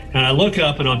 And I look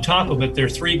up, and on top of it, there are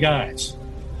three guys.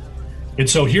 And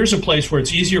so here's a place where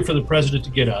it's easier for the president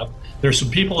to get up. There's some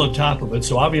people on top of it,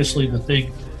 so obviously the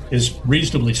thing is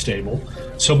reasonably stable.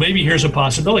 So maybe here's a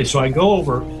possibility. So I go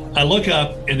over, I look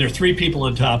up, and there are three people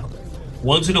on top of it.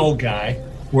 One's an old guy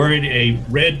wearing a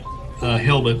red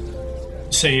helmet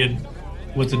saying,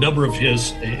 with the number of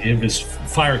his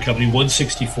fire company,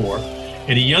 164,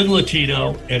 and a young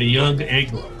Latino and a young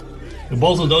Anglo. And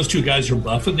both of those two guys are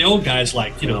buff, and the old guy's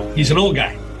like, he's an old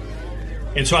guy.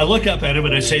 And so I look up at him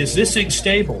and I say, "Is this thing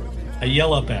stable?" I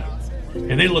yell up at him.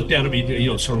 And they look down at me,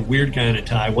 sort of weird guy in a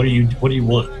tie. What do you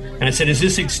want? And I said, "Is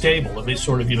this thing stable?" And they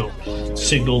sort of,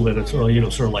 signal that it's,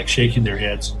 sort of like shaking their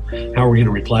heads. How are we going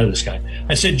to reply to this guy?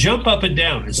 I said, "Jump up and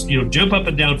down. Jump up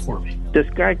and down for me." This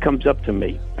guy comes up to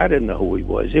me. I didn't know who he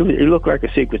was. He looked like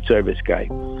a Secret Service guy.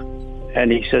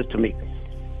 And he says to me,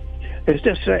 Is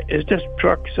this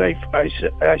truck safe?" I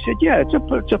said, "Yeah, it's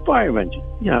a fire engine."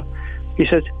 He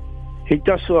says, he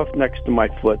dusts off next to my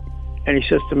foot, and he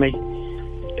says to me,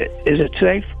 "Is it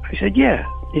safe?" I said, "Yeah."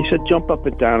 He said, "Jump up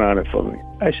and down on it for me."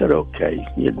 I said, "Okay,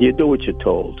 you do what you're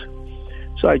told."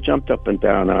 So I jumped up and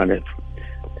down on it,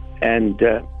 and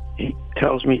he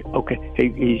tells me, okay,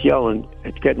 he's yelling,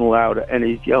 it's getting louder, and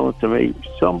he's yelling to me,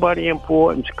 "Somebody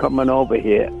important's coming over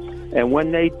here, and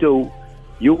when they do,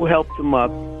 you help them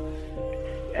up,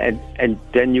 and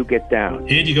then you get down."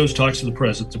 Andy goes, talks to the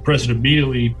president. The president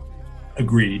immediately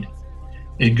agreed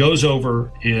and goes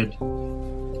over and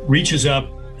reaches up.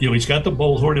 He's got the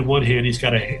bullhorn in one hand.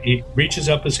 He reaches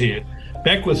up his hand.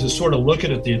 Beckwith is sort of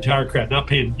looking at the entire crowd, not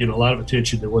paying a lot of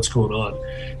attention to what's going on.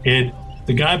 And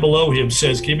the guy below him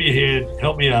says, "Give me a hand,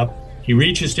 help me up." He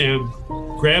reaches down,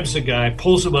 grabs the guy,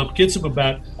 pulls him up, gets him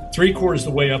about 3/4 of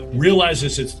the way up,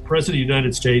 realizes it's the President of the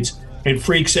United States, and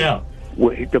freaks out.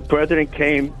 The president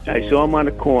came, I saw him on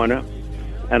the corner,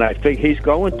 and I think he's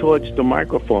going towards the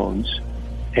microphones,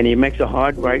 and he makes a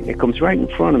hard right, and it comes right in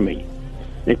front of me.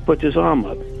 And he puts his arm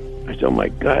up. I said, "Oh my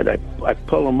God." I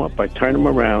pull him up, I turn him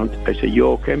around. I said, "You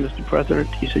okay, Mr. President?"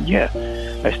 He said, "Yeah."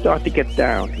 I start to get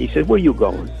down. He said, "Where you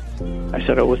going?" I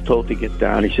said, "I was told to get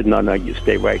down." He said, No, you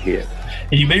stay right here."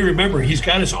 And you may remember, he's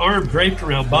got his arm draped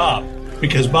around Bob,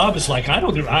 because Bob is like, I'm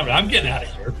getting out of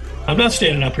here. I'm not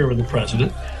standing up here with the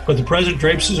president. But the president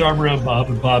drapes his arm around Bob,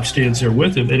 and Bob stands there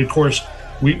with him. And of course,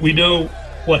 we know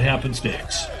what happens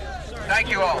next.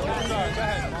 Thank you all.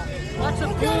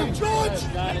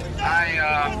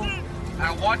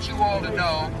 I want you all to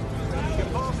know,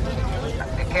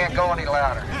 it can't go any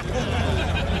louder.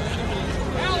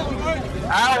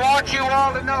 I want you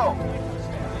all to know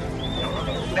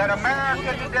that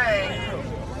America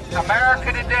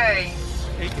today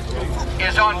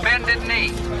is on bended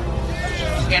knee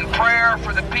in prayer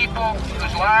for the people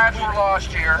whose lives were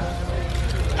lost here,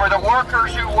 for the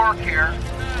workers who work here,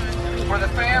 for the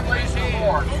families who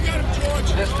mourn.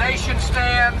 This nation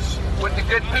stands with the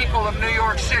good people of New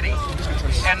York City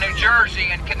and New Jersey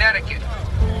and Connecticut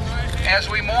as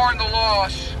we mourn the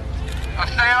loss of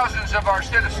thousands of our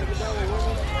citizens.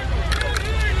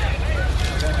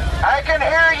 I can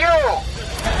hear you.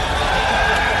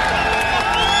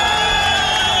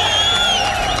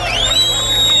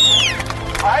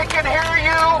 I can hear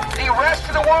you. The rest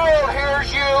of the world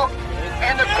hears you.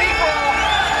 And the people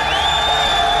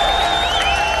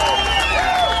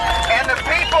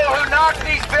who knocked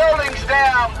these buildings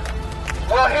down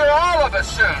We'll hear all of us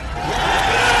soon.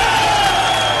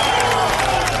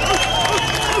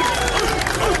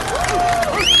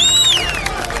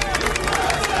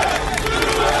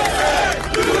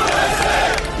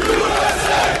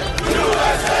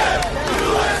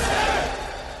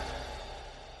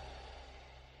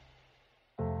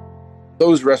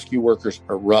 Those rescue workers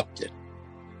erupted.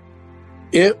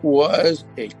 It was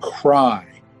a cry,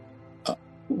 a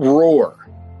roar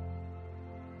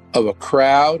of a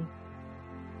crowd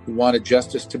who wanted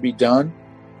justice to be done,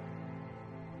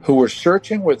 who were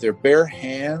searching with their bare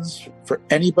hands for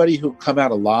anybody who come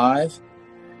out alive.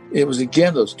 It was,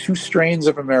 again, those two strains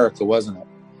of America, wasn't it?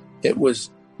 It was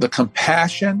the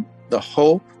compassion, the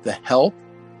hope, the help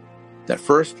that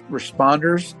first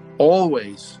responders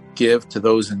always give to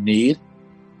those in need,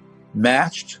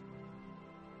 matched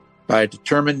by a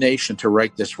determination to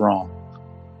right this wrong.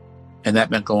 And that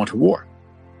meant going to war.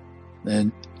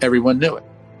 And everyone knew it.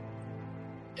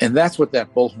 And that's what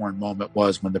that bullhorn moment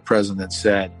was when the president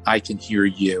said, "I can hear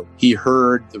you." He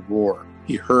heard the roar.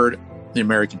 He heard the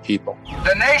American people.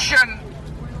 The nation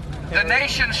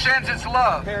sends its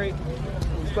love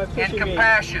and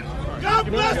compassion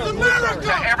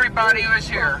to everybody who is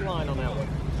here.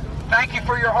 Thank you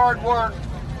for your hard work.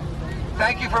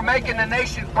 Thank you for making the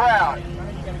nation proud.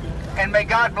 And may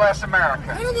God bless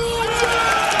America.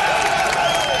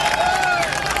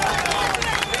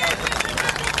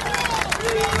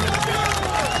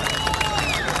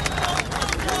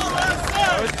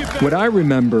 What I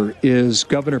remember is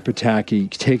Governor Pataki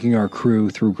taking our crew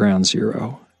through Ground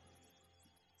Zero.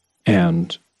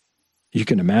 And you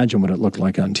can imagine what it looked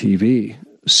like on TV.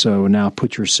 So now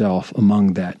put yourself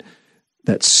among that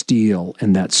steel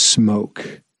and that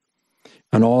smoke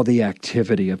and all the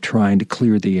activity of trying to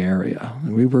clear the area.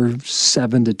 We were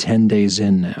 7 to 10 days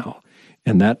in now,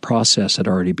 and that process had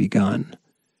already begun.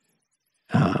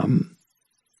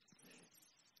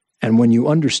 And when you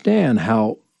understand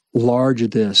how large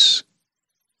this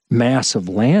mass of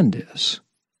land is,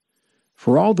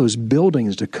 for all those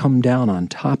buildings to come down on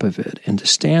top of it and to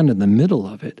stand in the middle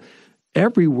of it,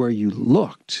 everywhere you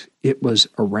looked, it was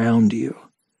around you.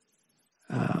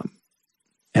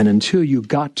 And until you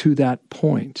got to that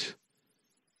point,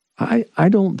 I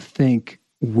don't think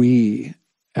we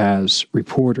as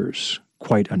reporters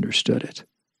quite understood it.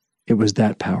 It was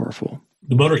that powerful.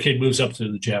 The motorcade moves up to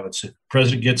the Javits Center.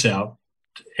 President gets out.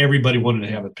 Everybody wanted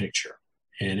to have a picture,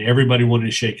 and everybody wanted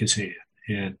to shake his hand.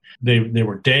 And they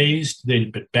were dazed.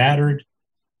 They'd been battered.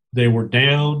 They were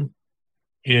down,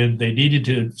 and they needed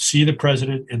to see the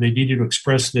president, and they needed to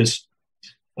express this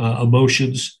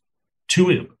emotions to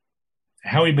him.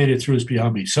 How he made it through is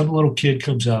beyond me. Some little kid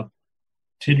comes up,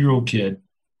 10-year-old kid,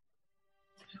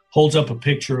 holds up a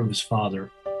picture of his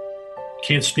father,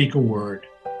 can't speak a word,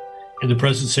 and the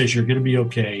president says, "You're going to be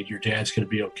okay, and your dad's going to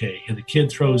be okay." And the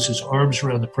kid throws his arms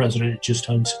around the president and just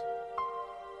hugs him.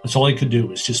 That's all he could do,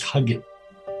 was just hug him.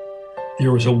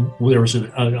 There was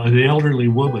an elderly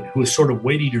woman who was sort of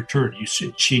waiting her turn.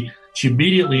 She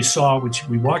immediately saw, when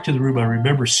we walked in the room, I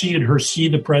remember seeing her see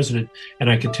the president,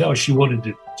 and I could tell she wanted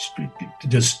to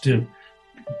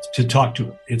talk to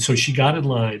him. And so she got in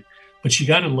line, but she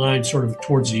got in line sort of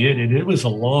towards the end, and it was a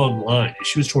long line.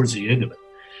 She was towards the end of it.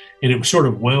 And it was sort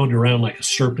of wound around like a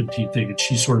serpentine thing, and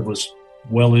she sort of was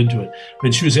well into it.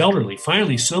 But she was elderly.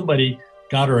 Finally, somebody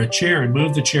got her a chair and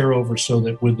moved the chair over so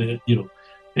that when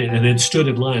and then stood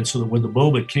in line so that when the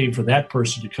moment came for that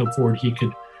person to come forward, he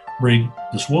could bring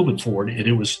this woman forward. And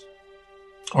it was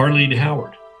Arlene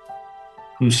Howard,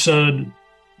 whose son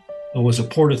was a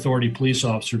Port Authority police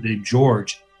officer named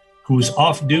George, who was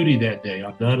off duty that day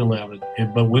on 9/11.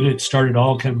 But when it started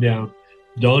all come down,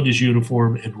 donned his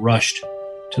uniform and rushed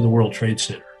to the World Trade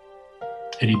Center.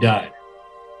 And he died.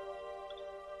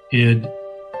 And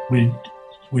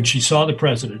when she saw the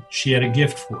president, she had a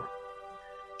gift for him.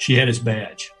 She had his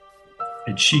badge,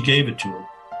 and she gave it to him.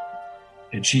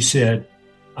 And she said,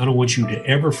 "I don't want you to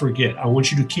ever forget. I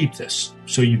want you to keep this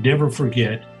so you never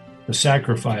forget the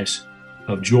sacrifice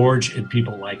of George and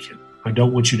people like him. I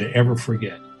don't want you to ever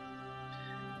forget."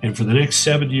 And for the next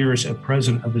 7 years of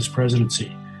his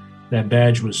presidency, that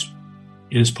badge was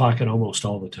in his pocket almost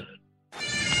all the time.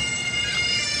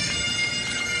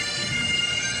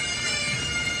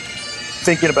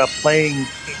 Thinking about playing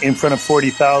in front of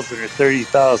 40,000 or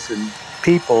 30,000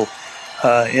 people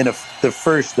in the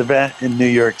first event in New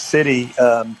York City,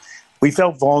 we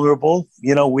felt vulnerable.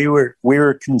 You know, we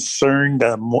were concerned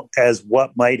as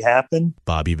what might happen.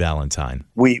 Bobby Valentine.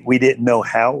 We didn't know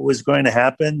how it was going to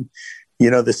happen. You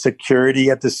know, the security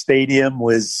at the stadium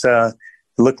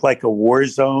looked like a war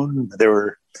zone. There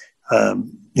were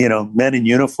men in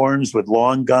uniforms with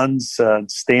long guns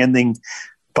standing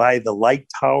by the light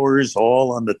towers,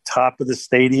 all on the top of the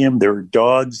stadium. There were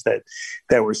dogs that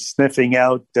were sniffing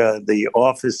out the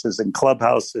offices and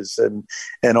clubhouses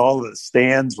and all of the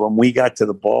stands when we got to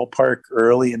the ballpark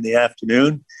early in the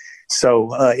afternoon.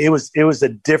 So it was a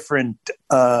different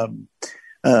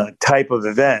type of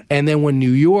event. And then when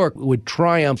New York would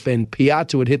triumph and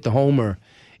Piazza would hit the homer,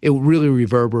 it really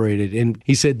reverberated. And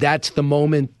he said that's the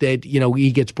moment that,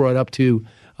 he gets brought up to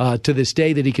this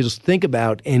day that he can just think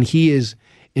about. And he is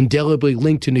indelibly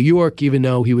linked to New York, even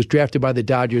though he was drafted by the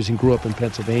Dodgers and grew up in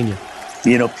Pennsylvania.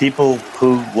 People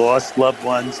who lost loved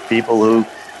ones, people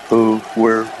who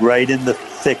were right in the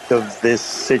thick of this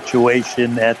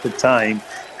situation at the time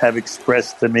have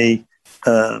expressed to me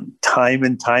time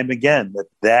and time again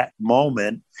that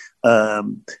moment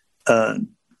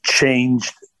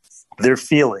changed their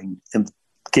feeling and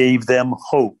gave them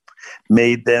hope,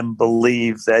 made them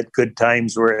believe that good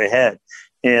times were ahead.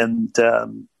 And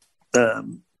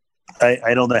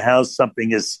I don't know how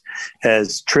something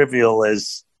as trivial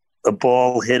as a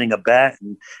ball hitting a bat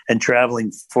and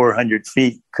traveling 400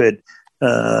 feet could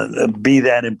be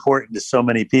that important to so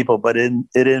many people, but it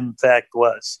in fact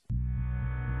was.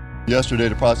 Yesterday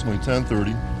at approximately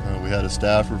 10:30, we had a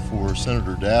staffer for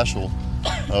Senator Daschle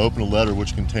open a letter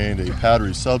which contained a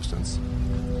powdery substance.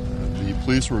 The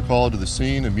police were called to the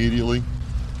scene immediately.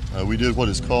 We did what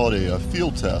is called a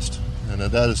field test, and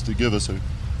that is to give us a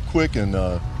quick and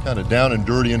kind of down and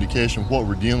dirty indication of what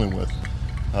we're dealing with.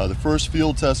 The first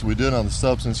field test we did on the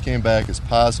substance came back as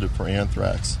positive for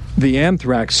anthrax. The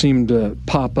anthrax seemed to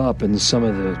pop up in some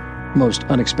of the most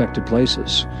unexpected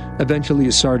places. Eventually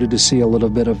you started to see a little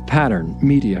bit of pattern,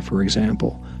 media, for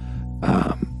example.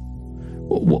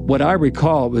 What I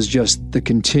recall was just the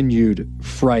continued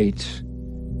fright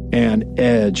and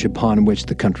edge upon which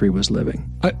the country was living.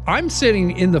 I'm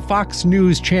sitting in the Fox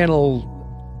News Channel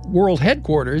world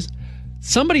headquarters.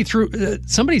 Somebody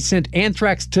sent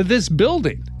anthrax to this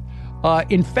building.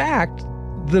 In fact,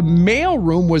 the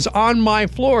mailroom was on my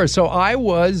floor, so I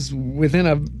was within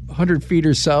 100 feet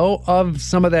or so of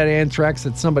some of that anthrax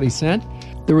that somebody sent.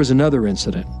 There was another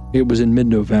incident. It was in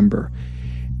mid-November,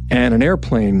 and an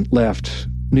airplane left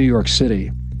New York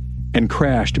City and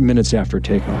crashed minutes after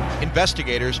takeoff.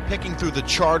 Investigators picking through the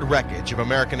charred wreckage of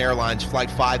American Airlines Flight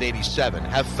 587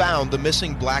 have found the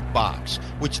missing black box,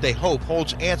 which they hope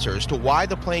holds answers to why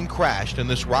the plane crashed in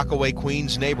this Rockaway,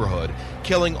 Queens neighborhood,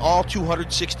 killing all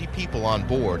 260 people on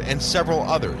board and several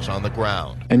others on the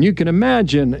ground. And you can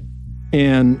imagine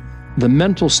in the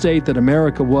mental state that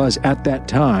America was at that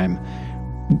time,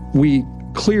 we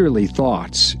clearly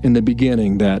thought in the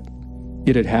beginning that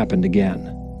it had happened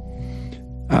again.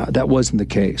 That wasn't the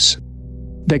case.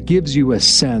 That gives you a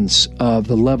sense of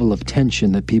the level of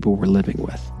tension that people were living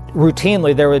with.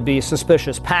 Routinely, there would be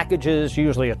suspicious packages.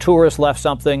 Usually a tourist left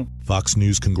something. Fox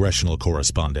News congressional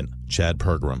correspondent Chad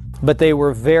Pergram. But they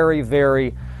were very,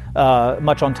 very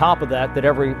much on top of that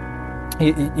every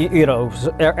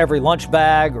lunch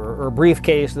bag or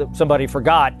briefcase that somebody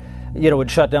forgot,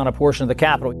 would shut down a portion of the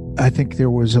Capitol. I think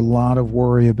there was a lot of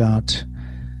worry about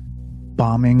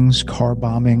bombings, car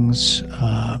bombings,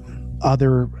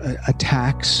 other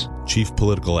attacks. Chief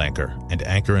political anchor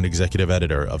and executive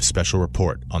editor of Special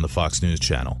Report on the Fox News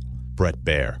Channel, Bret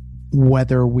Baier.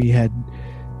 Whether we had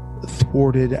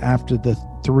thwarted after the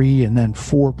 3 and then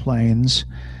 4 planes,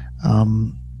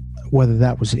 whether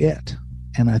that was it.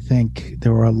 And I think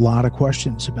there were a lot of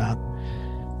questions about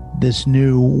this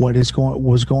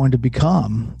was going to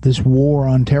become this war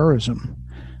on terrorism.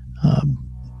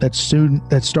 That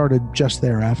started just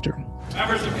thereafter.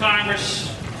 Members of Congress,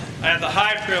 I have the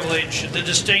high privilege, the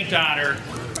distinct honor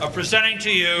of presenting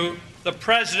to you the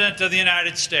President of the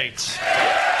United States.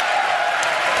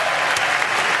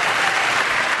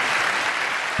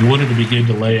 We wanted to begin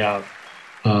to lay out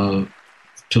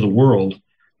to the world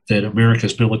that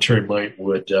America's military might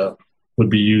would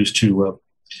be used to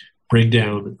bring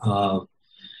down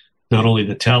not only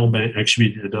the Taliban,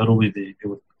 it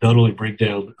would not only bring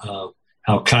down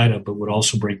Al-Qaeda, but would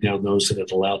also bring down those that had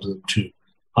allowed them to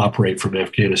operate from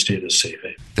Afghanistan as safe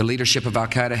haven. The leadership of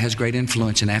Al-Qaeda has great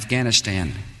influence in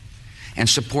Afghanistan and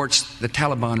supports the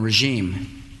Taliban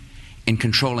regime in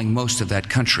controlling most of that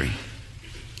country.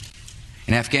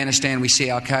 In Afghanistan, we see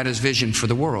Al-Qaeda's vision for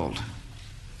the world.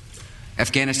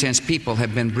 Afghanistan's people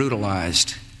have been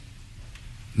brutalized.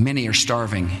 Many are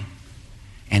starving,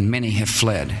 and many have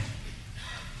fled.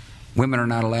 Women are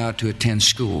not allowed to attend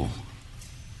school.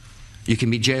 You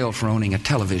can be jailed for owning a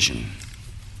television.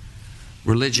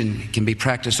 Religion can be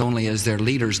practiced only as their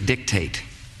leaders dictate.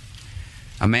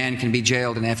 A man can be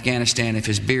jailed in Afghanistan if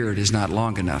his beard is not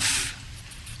long enough.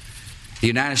 The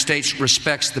United States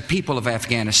respects the people of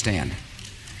Afghanistan.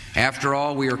 After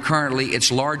all, we are currently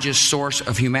its largest source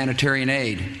of humanitarian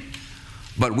aid,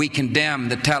 but we condemn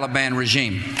the Taliban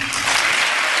regime.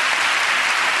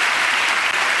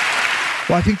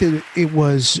 Well, I think that it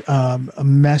was a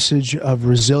message of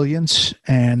resilience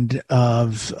and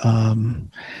of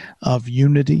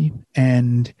unity,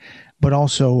 but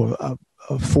also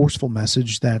a forceful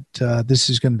message that this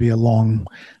is going to be a long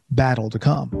battle to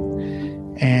come.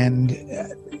 And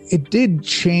it did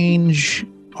change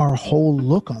our whole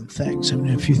look on things. I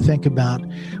mean, if you think about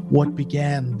what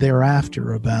began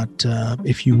thereafter, about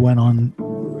if you went on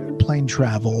plane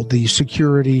travel, the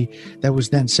security that was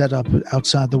then set up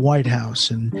outside the White House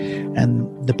and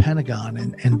the Pentagon,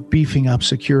 and beefing up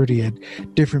security at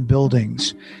different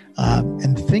buildings,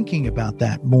 and thinking about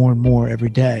that more and more every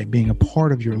day, being a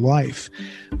part of your life.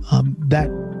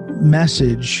 That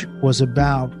message was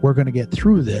about, we're going to get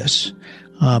through this,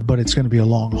 but it's going to be a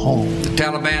long haul. The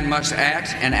Taliban must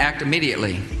act, and act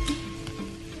immediately.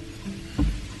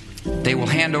 They will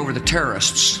hand over the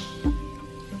terrorists,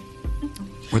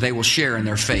 where they will share in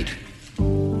their fate.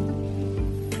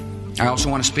 I also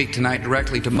want to speak tonight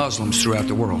directly to Muslims throughout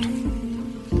the world.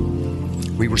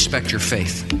 We respect your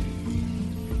faith.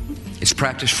 It's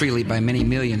practiced freely by many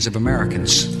millions of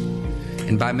Americans,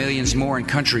 and by millions more in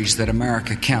countries that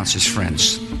America counts as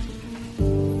friends.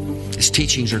 Its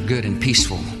teachings are good and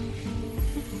peaceful,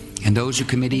 and those who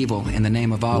commit evil in the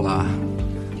name of Allah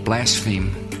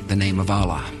blaspheme the name of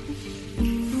Allah.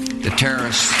 The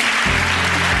terrorists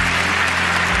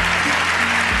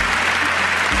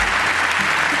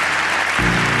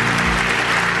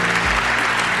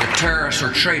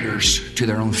are traitors to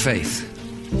their own faith,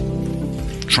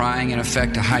 trying in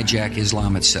effect to hijack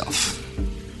Islam itself.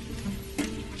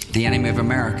 The enemy of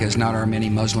America is not our many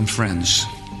Muslim friends.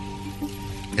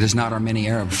 It is not our many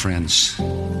Arab friends.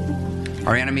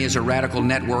 Our enemy is a radical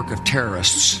network of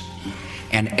terrorists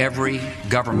and every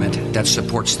government that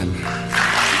supports them.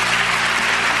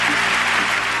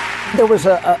 There was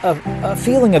a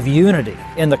feeling of unity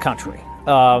in the country.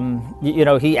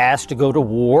 He asked to go to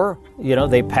war.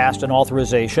 They passed an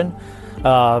authorization,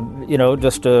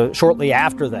 just shortly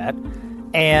after that.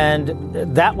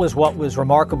 And that was what was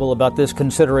remarkable about this,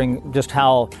 considering just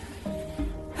how,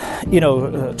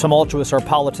 tumultuous our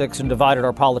politics and divided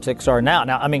our politics are now.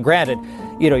 Now, I mean, granted,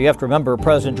 you have to remember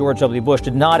President George W. Bush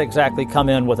did not exactly come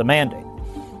in with a mandate,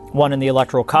 one in the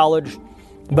Electoral College,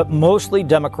 but mostly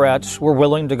Democrats were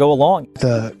willing to go along.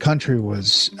 The country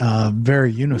was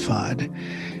very unified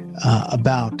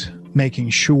about making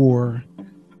sure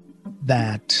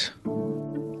that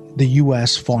the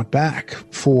U.S. fought back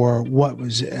for what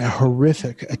was a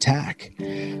horrific attack.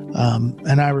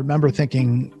 And I remember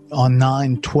thinking on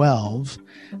 9/12,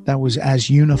 that was as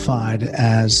unified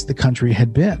as the country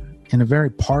had been in a very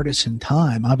partisan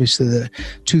time. Obviously, the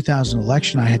 2000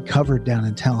 election I had covered down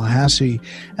in Tallahassee,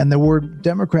 and there were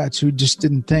Democrats who just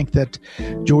didn't think that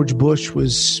George Bush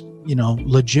was,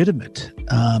 legitimate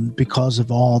because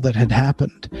of all that had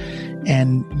happened.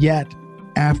 And yet,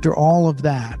 after all of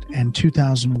that, and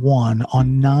 2001,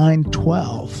 on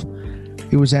 9/12,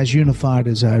 it was as unified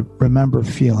as I remember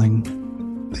feeling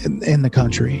in the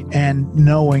country, and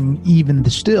knowing even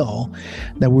still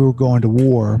that we were going to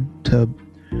war to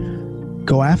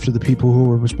go after the people who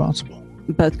were responsible.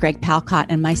 Both Greg Palkot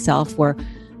and myself were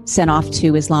sent off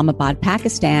to Islamabad,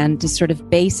 Pakistan, to sort of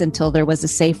base until there was a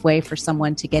safe way for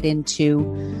someone to get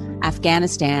into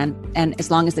Afghanistan. And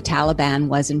as long as the Taliban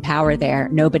was in power there,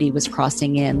 nobody was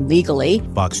crossing in legally.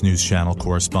 Fox News Channel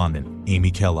correspondent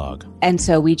Amy Kellogg. And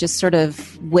so we just sort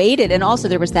of waited. And also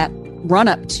there was that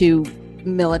run-up to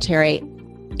military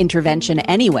intervention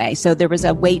anyway. So there was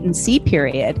a wait and see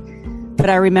period. But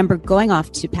I remember going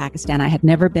off to Pakistan. I had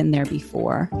never been there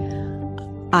before.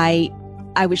 I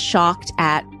was shocked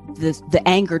at the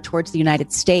anger towards the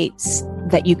United States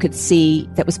that you could see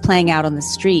that was playing out on the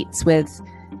streets, with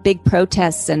big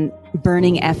protests and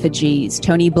burning effigies,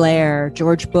 Tony Blair,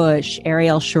 George Bush,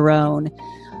 Ariel Sharon,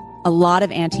 a lot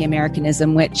of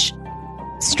anti-Americanism, which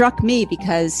struck me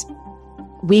because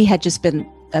we had just been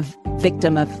a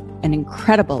victim of an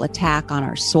incredible attack on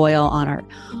our soil,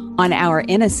 on our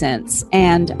innocence.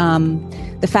 And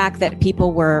the fact that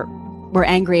people were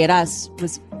angry at us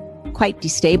was quite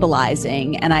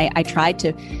destabilizing. And I tried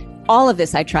to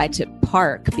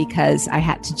park because I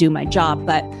had to do my job.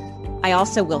 But I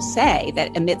also will say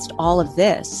that amidst all of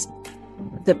this,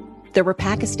 there were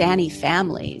Pakistani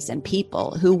families and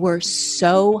people who were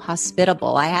so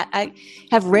hospitable. I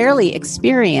have rarely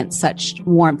experienced such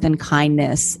warmth and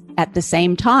kindness at the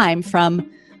same time from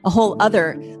a whole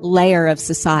other layer of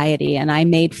society. And I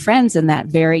made friends in that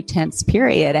very tense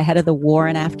period ahead of the war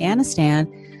in Afghanistan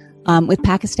with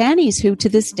Pakistanis who to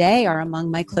this day are among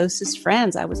my closest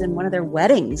friends. I was in one of their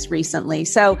weddings recently.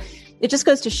 So it just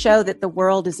goes to show that the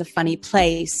world is a funny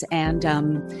place, and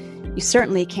you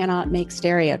certainly cannot make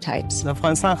stereotypes. The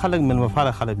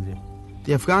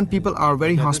Afghan people are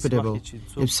very hospitable.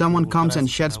 If someone comes and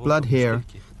sheds blood here,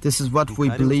 this is what we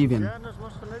believe in.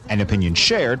 An opinion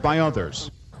shared by others.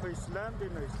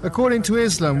 According to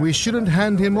Islam, we shouldn't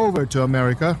hand him over to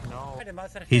America.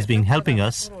 He's been helping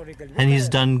us, and he's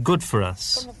done good for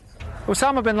us.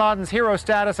 Osama bin Laden's hero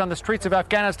status on the streets of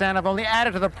Afghanistan have only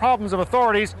added to the problems of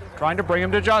authorities trying to bring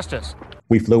him to justice.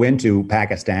 We flew into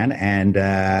Pakistan, and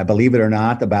believe it or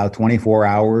not, about 24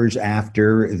 hours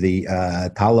after the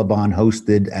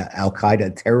Taliban-hosted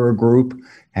al-Qaeda terror group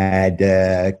had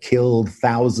killed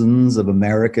thousands of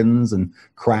Americans and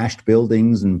crashed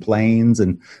buildings and planes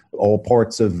and all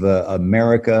parts of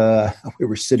America, we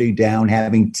were sitting down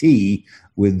having tea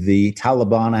with the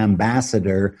Taliban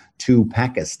ambassador to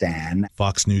Pakistan.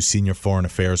 Fox News senior foreign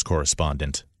affairs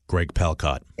correspondent Greg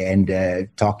Palcott. And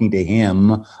talking to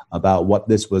him about what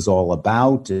this was all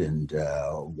about and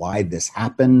why this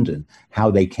happened and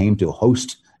how they came to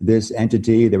host this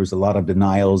entity. There was a lot of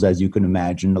denials, as you can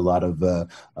imagine, a lot of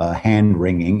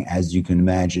hand-wringing, as you can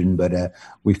imagine. But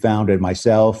we found it,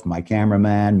 myself, my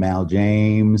cameraman, Mal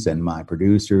James, and my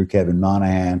producer, Kevin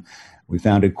Monahan, we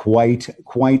found it quite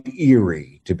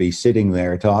eerie to be sitting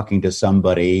there talking to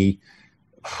somebody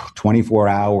 24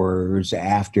 hours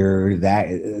after that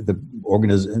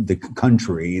the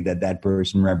country that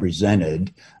person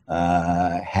represented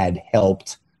had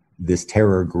helped this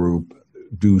terror group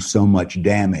do so much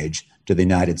damage to the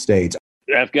United States.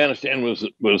 Afghanistan was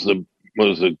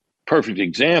the perfect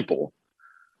example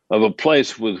of a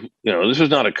place with, this is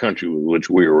not a country with which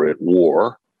we were at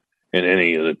war in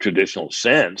any of the traditional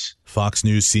sense. Fox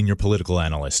News senior political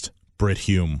analyst Britt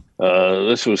Hume.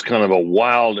 This was kind of a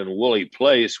wild and woolly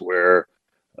place where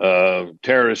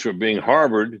terrorists were being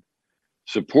harbored,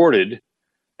 supported,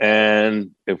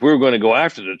 and if we were going to go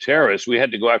after the terrorists, we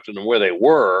had to go after them where they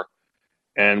were.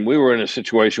 And we were in a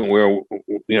situation where,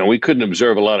 we couldn't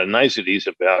observe a lot of niceties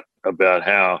about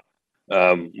how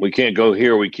we can't go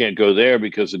here, we can't go there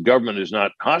because the government is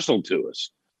not hostile to us.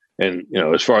 And,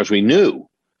 as far as we knew.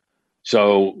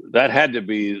 So that had to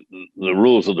be the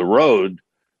rules of the road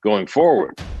going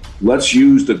forward. Let's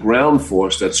use the ground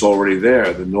force that's already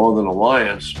there, the Northern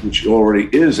Alliance, which already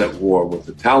is at war with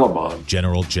the Taliban.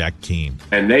 General Jack Keane.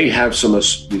 And they have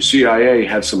the CIA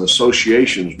had some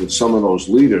associations with some of those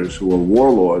leaders who were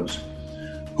warlords,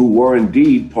 who were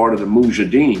indeed part of the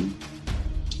Mujahideen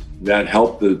that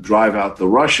helped to drive out the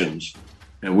Russians.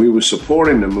 And we were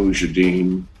supporting the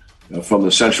Mujahideen from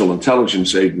the Central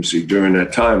Intelligence Agency during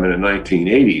that time in the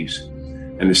 1980s.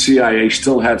 And the CIA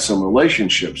still had some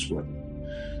relationships with them.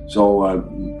 So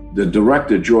the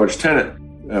director, George Tenet,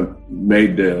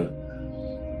 made the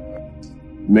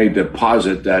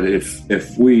posit that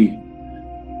if we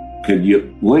could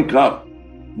link up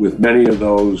with many of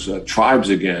those tribes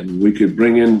again, we could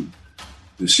bring in,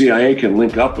 the CIA can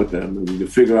link up with them and we can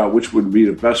figure out which would be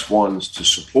the best ones to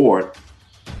support.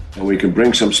 And we can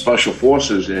bring some special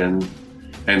forces in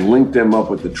and link them up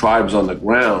with the tribes on the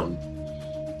ground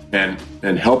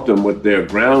and help them with their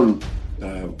ground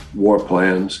war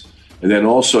plans, and then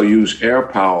also use air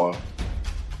power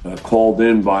called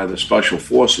in by the special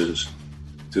forces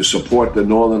to support the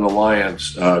Northern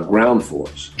Alliance ground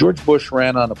force. George Bush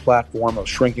ran on a platform of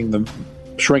shrinking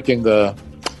the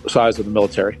size of the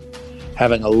military,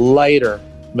 having a lighter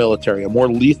military, a more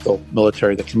lethal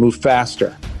military that can move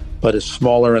faster, but is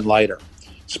smaller and lighter.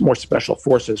 It's more special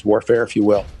forces warfare, if you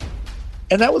will.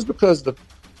 And that was because the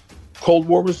Cold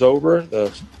War was over.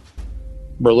 The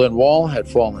Berlin Wall had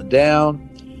fallen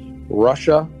down.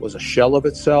 Russia was a shell of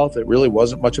itself. It really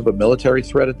wasn't much of a military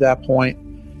threat at that point.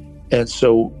 And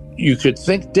so you could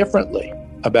think differently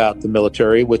about the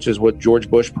military, which is what George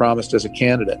Bush promised as a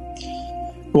candidate.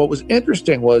 What was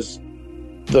interesting was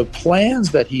the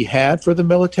plans that he had for the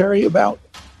military about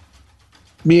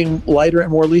being lighter and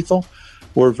more lethal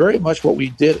were very much what we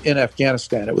did in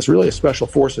Afghanistan. It was really a special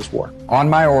forces war. On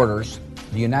my orders,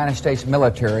 the United States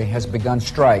military has begun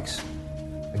strikes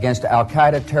against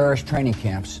al-Qaeda terrorist training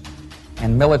camps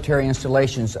and military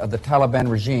installations of the Taliban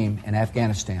regime in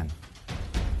Afghanistan.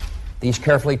 These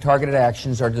carefully targeted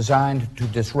actions are designed to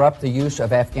disrupt the use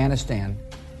of Afghanistan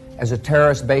as a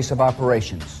terrorist base of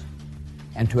operations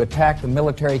and to attack the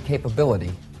military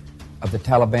capability of the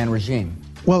Taliban regime.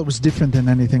 Well, it was different than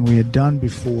anything we had done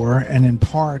before, and in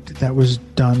part that was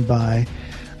done by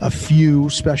a few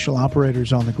special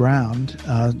operators on the ground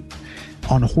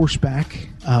on horseback,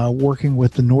 working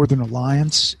with the Northern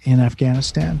Alliance in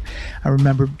Afghanistan. I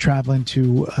remember traveling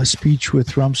to a speech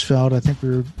with Rumsfeld. I think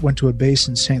we went to a base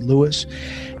in St. Louis,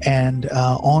 and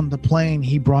on the plane,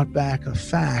 he brought back a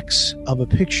fax of a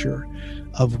picture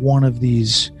of one of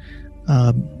these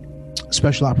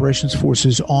special operations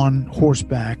forces on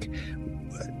horseback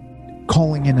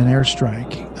calling in an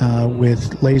airstrike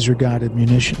with laser-guided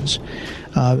munitions.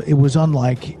 It was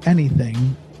unlike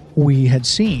anything we had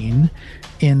seen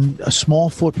in a small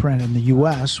footprint in the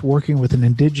U.S., working with an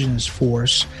indigenous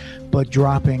force, but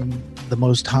dropping the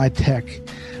most high-tech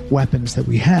weapons that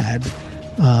we had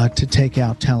to take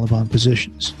out Taliban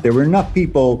positions. There were enough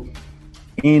people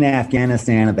in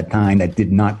Afghanistan at the time that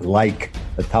did not like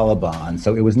the Taliban,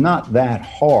 so it was not that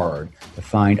hard to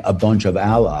find a bunch of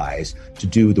allies to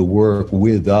do the work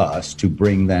with us to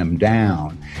bring them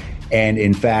down. And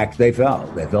in fact, they fell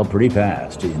pretty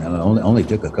fast. It only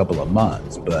took a couple of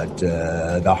months. But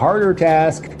the harder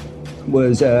task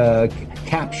was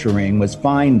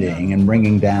finding and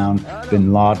bringing down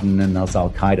bin Laden and those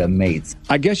Al-Qaeda mates.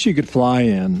 I guess you could fly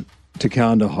in to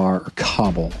Kandahar or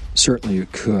Kabul. Certainly you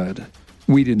could.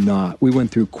 We did not. We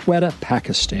went through Quetta,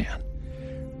 Pakistan,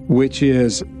 which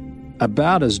is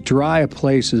about as dry a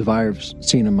place as I've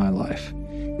seen in my life.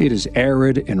 It is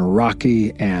arid and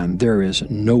rocky, and there is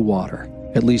no water,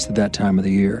 at least at that time of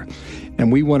the year.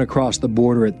 And we went across the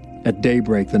border at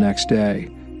daybreak the next day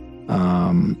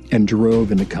and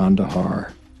drove into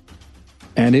Kandahar.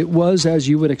 And it was as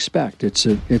you would expect. It's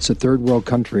a third world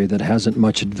country that hasn't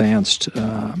much advanced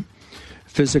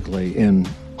physically in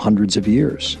hundreds of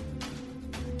years.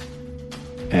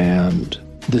 And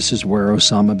this is where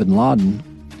Osama bin Laden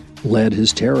led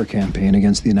his terror campaign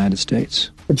against the United States.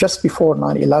 Just before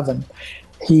 9/11,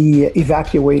 he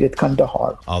evacuated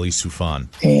Kandahar. Ali Soufan.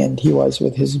 And he was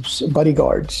with his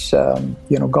bodyguards,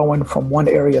 going from one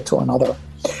area to another.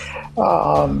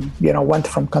 Went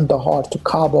from Kandahar to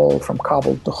Kabul, from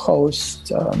Kabul to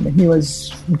Khost. He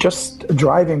was just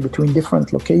driving between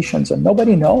different locations, and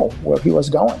nobody knew where he was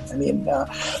going. I mean,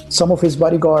 some of his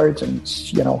bodyguards and,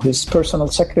 his personal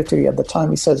secretary at the time,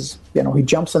 he says, he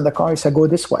jumps in the car, he said, go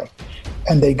this way.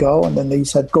 And they go, and then they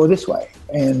said, go this way.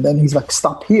 And then he's like,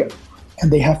 stop here.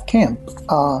 And they have camp.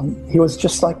 He was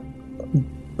just like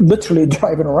literally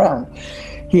driving around.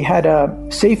 He had a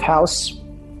safe house,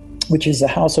 which is the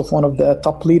house of one of the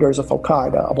top leaders of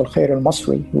Al-Qaeda, Abu al-Khair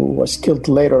al-Masri, who was killed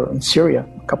later in Syria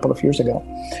a couple of years ago.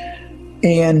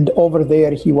 And over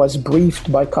there, he was briefed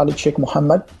by Khalid Sheikh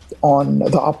Mohammed on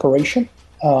the operation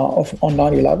on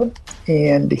 9/11.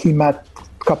 And he met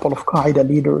a couple of Qaeda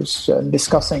leaders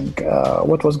discussing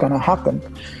what was going to happen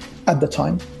at the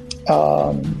time.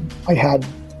 I had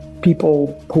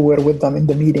people who were with them in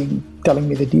the meeting telling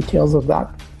me the details of that.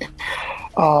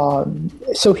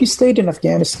 So he stayed in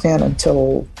Afghanistan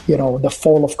until, the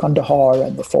fall of Kandahar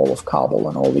and the fall of Kabul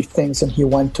and all these things, and he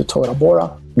went to Tora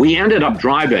Bora. We ended up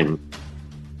driving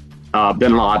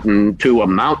bin Laden to a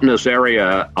mountainous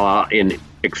area in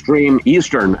extreme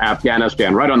eastern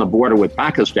Afghanistan, right on the border with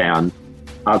Pakistan,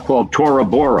 called Tora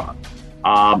Bora.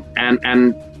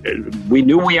 And we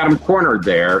knew we had him cornered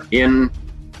there in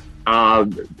a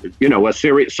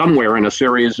series somewhere in a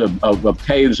series of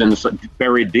caves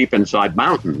buried deep inside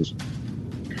mountains.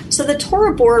 So the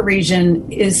Tora Bora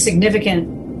region is significant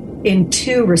in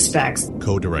two respects.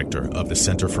 Co-director of the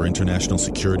Center for International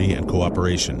Security and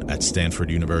Cooperation at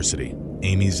Stanford University,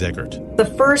 Amy Zegert. The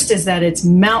first is that it's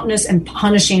mountainous and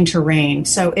punishing terrain,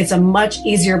 so it's a much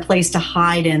easier place to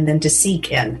hide in than to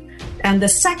seek in. And the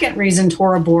second reason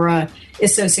Tora Bora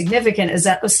is so significant is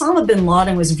that Osama bin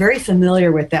Laden was very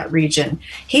familiar with that region.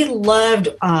 He loved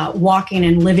walking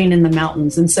and living in the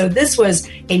mountains, and so this was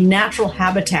a natural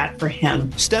habitat for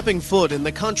him. Stepping foot in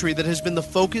the country that has been the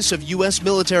focus of U.S.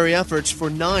 military efforts for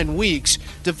 9 weeks,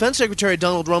 Defense Secretary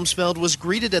Donald Rumsfeld was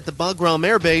greeted at the Bagram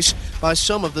Air Base by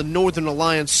some of the Northern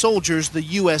Alliance soldiers the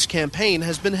U.S. campaign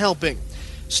has been helping.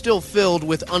 Still filled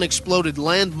with unexploded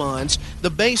landmines, the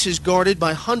base is guarded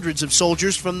by hundreds of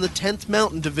soldiers from the 10th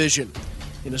Mountain Division.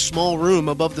 In a small room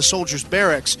above the soldiers'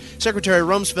 barracks, Secretary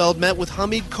Rumsfeld met with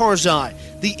Hamid Karzai,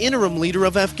 the interim leader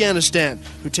of Afghanistan,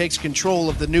 who takes control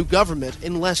of the new government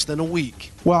in less than a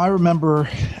week. Well, I remember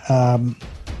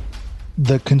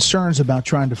the concerns about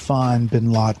trying to find bin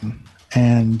Laden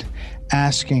and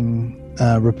asking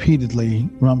repeatedly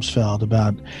Rumsfeld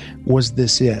about, was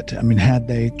this it? I mean, had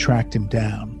they tracked him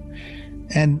down?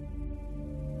 And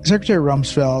Secretary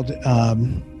Rumsfeld,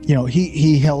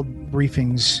 he held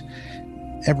briefings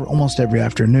almost every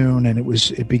afternoon, and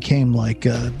it became like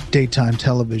daytime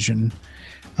television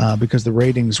because the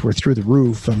ratings were through the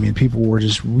roof. I mean, people were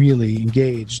just really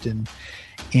engaged in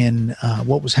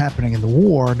what was happening in the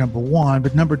war, number one.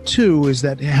 But number two is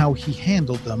that how he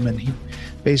handled them, and he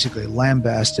basically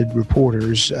lambasted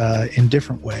reporters in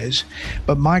different ways.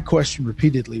 But my question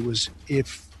repeatedly was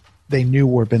if they knew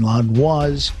where bin Laden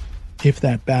was, if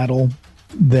that battle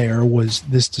there was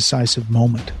this decisive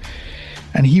moment.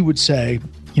 And he would say,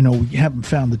 you know, we haven't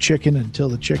found the chicken until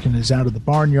the chicken is out of the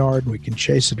barnyard. We can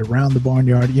chase it around the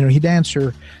barnyard. You know, he'd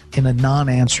answer in a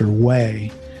non-answer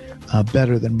way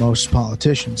better than most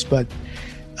politicians. But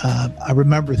I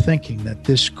remember thinking that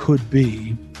this could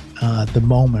be the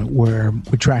moment where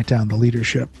we track down the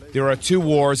leadership. There are two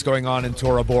wars going on in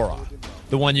Tora Bora.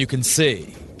 The one you can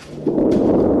see.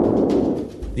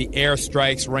 The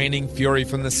airstrikes raining fury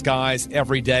from the skies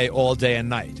every day, all day and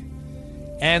night.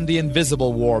 And the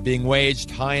invisible war being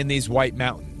waged high in these White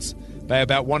Mountains by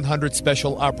about 100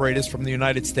 special operators from the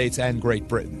United States and Great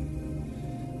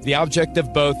Britain. The object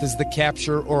of both is the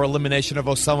capture or elimination of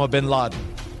Osama bin Laden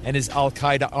and his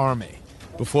al-Qaeda army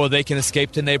before they can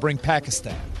escape to neighboring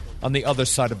Pakistan on the other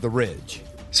side of the ridge.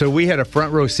 So we had a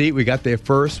front row seat. We got there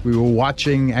first. We were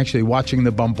watching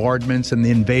the bombardments and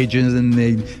the invasions, and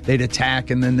they'd attack,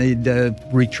 and then they'd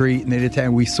retreat, and they'd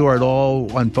attack. We saw it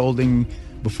all unfolding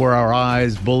before our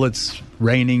eyes, bullets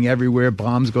raining everywhere,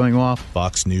 bombs going off.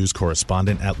 Fox News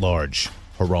correspondent at large,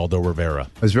 Geraldo Rivera.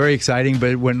 It was very exciting,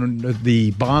 but when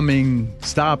the bombing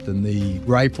stopped and the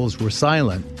rifles were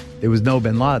silent, there was no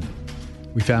bin Laden.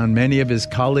 We found many of his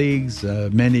colleagues,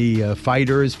 many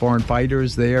fighters, foreign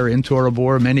fighters there in Tora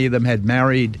Bora. Many of them had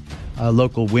married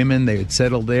local women. They had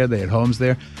settled there. They had homes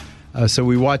there. So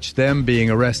we watched them being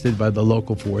arrested by the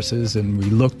local forces, and we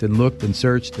looked and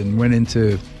searched and went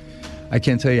into, I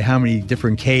can't tell you how many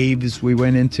different caves we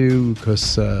went into,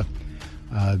 because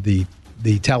the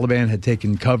Taliban had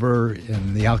taken cover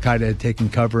and the al-Qaeda had taken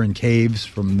cover in caves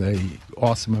from the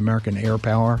awesome American air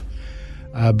power.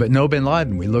 But no bin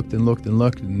Laden. We looked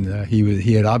and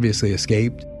he had obviously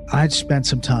escaped. I'd spent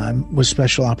some time with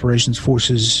Special Operations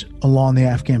Forces along the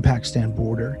Afghan-Pakistan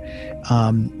border,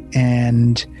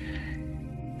 and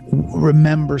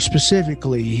remember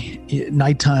specifically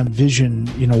nighttime vision,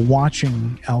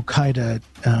 watching al-Qaeda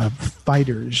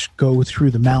fighters go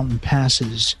through the mountain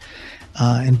passes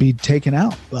and be taken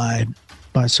out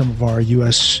by some of our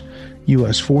U.S.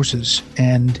 forces.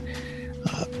 And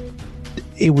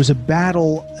it was a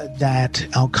battle that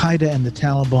al-Qaeda and the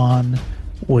Taliban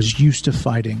was used to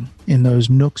fighting in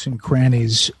those nooks and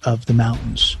crannies of the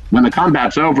mountains. When the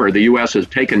combat's over, the U.S. has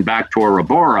taken back Tora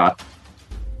Bora,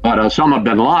 but Osama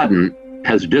bin Laden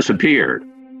has disappeared.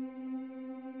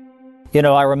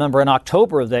 I remember in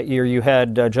October of that year, you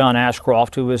had John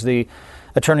Ashcroft, who was the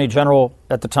Attorney General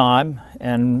at the time,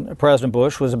 and President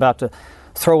Bush was about to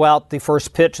throw out the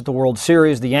first pitch at the World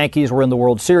Series. The Yankees were in the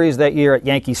World Series that year at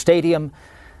Yankee Stadium,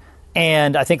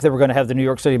 and I think they were going to have the New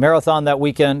York City Marathon that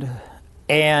weekend.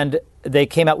 And they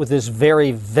came out with this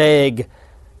very vague,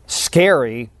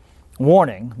 scary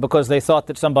warning because they thought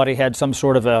that somebody had some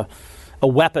sort of a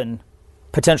weapon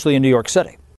potentially in New York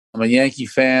City. I'm a Yankee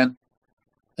fan.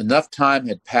 Enough time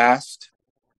had passed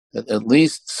that at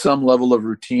least some level of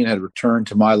routine had returned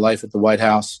to my life at the White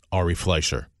House. Ari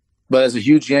Fleischer. But as a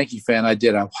huge Yankee fan, I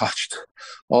watched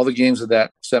all the games of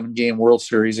that 7-game World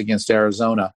Series against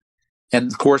Arizona. And,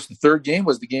 of course, the third game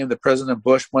was the game that President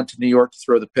Bush went to New York to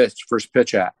throw the first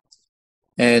pitch at.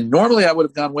 And normally I would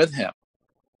have gone with him.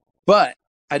 But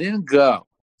I didn't go.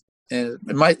 And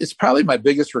it's probably my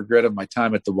biggest regret of my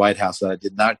time at the White House that I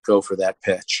did not go for that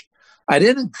pitch. I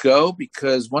didn't go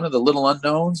because one of the little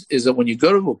unknowns is that when you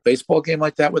go to a baseball game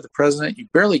like that with the president, you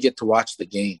barely get to watch the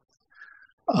game.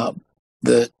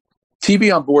 The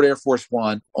TV on board Air Force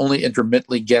One only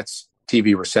intermittently gets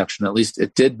TV reception. At least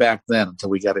it did back then until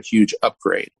we got a huge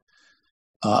upgrade.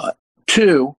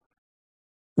 2,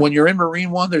 when you're in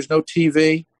Marine One, there's no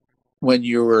TV. When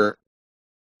you're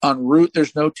en route,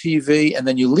 there's no TV. And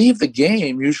then you leave the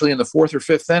game usually in the 4th or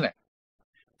 5th inning.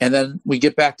 And then we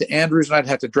get back to Andrews and I'd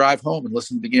have to drive home and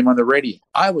listen to the game on the radio.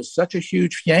 I was such a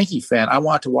huge Yankee fan. I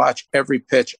wanted to watch every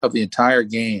pitch of the entire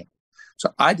game.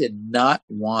 So I did not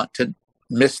want to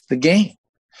miss the game.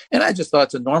 And I just thought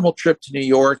it's a normal trip to New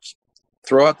York.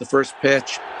 Throw out the first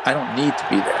pitch. I don't need to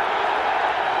be there.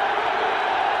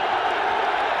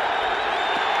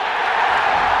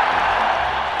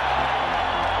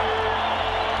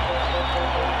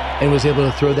 And was able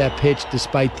to throw that pitch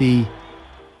despite the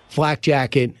flak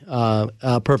jacket,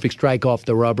 perfect strike off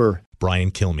the rubber. Brian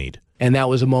Kilmeade. And that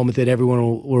was a moment that everyone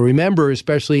will remember,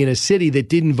 especially in a city that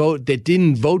didn't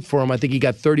vote for him. I think he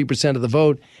got 30% of the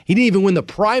vote. He didn't even win the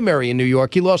primary in New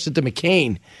York. He lost it to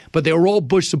McCain. But they were all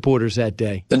Bush supporters that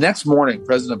day. The next morning,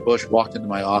 President Bush walked into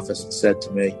my office and said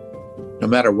to me, no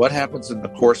matter what happens in the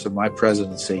course of my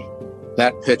presidency,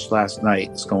 that pitch last night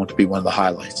is going to be one of the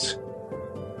highlights.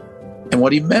 And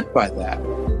what he meant by that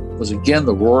was, again,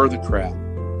 the roar of the crowd.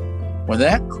 When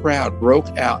that crowd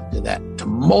broke out into that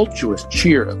tumultuous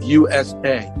cheer of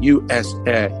USA,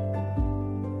 USA,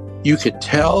 you could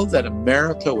tell that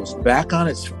America was back on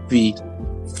its feet,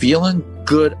 feeling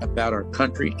good about our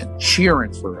country and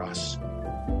cheering for us.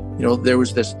 You know, there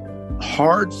was this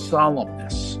hard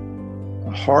solemnity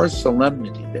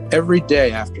that every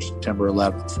day after September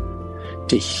 11th,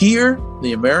 to hear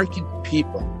the American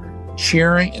people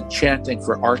cheering and chanting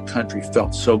for our country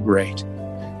felt so great.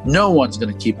 No one's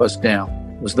going to keep us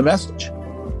down, was the message.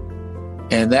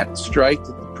 And that strike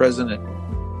that the president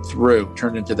threw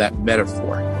turned into that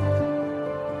metaphor.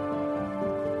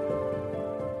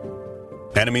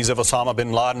 Enemies of Osama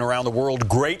bin Laden around the world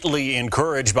greatly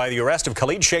encouraged by the arrest of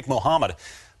Khalid Sheikh Mohammed.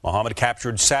 Mohammed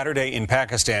captured Saturday in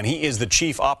Pakistan. He is the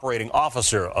chief operating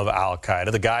officer of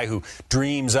al-Qaeda, the guy who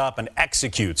dreams up and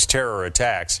executes terror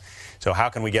attacks. So how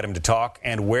can we get him to talk,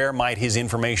 and where might his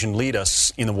information lead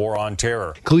us in the war on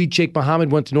terror? Khalid Sheikh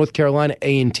Mohammed went to North Carolina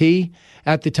A&T.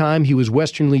 At the time, he was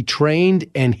Westernly trained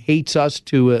and hates us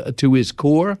to his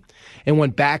core, and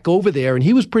went back over there, and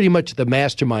he was pretty much the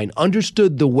mastermind,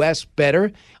 understood the West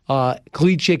better.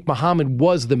 Khalid Sheikh Mohammed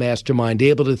was the mastermind,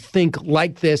 able to think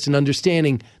like this and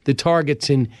understanding the targets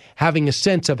and having a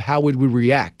sense of how it would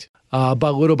react. By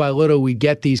little, we'd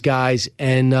get these guys,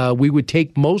 and we would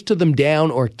take most of them down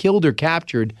or killed or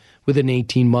captured within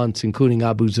 18 months, including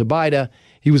Abu Zubaydah.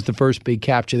 He was the first big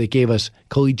capture that gave us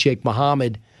Khalid Sheikh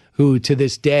Mohammed, who to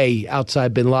this day,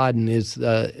 outside bin Laden, is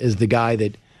the guy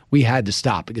that we had to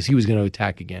stop because he was going to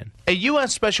attack again. A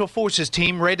U.S. Special Forces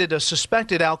team raided a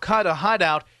suspected al-Qaeda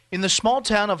hideout in the small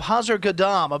town of Hazar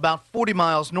Gaddam, about 40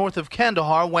 miles north of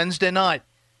Kandahar, Wednesday night.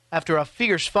 After a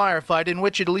fierce firefight in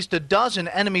which at least a dozen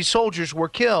enemy soldiers were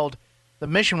killed, the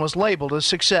mission was labeled a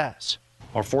success.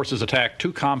 Our forces attacked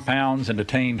 2 compounds and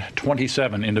detained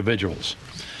 27 individuals.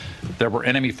 There were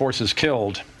enemy forces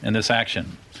killed in this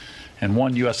action, and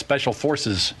 1 U.S. Special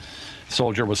Forces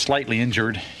soldier was slightly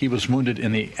injured. He was wounded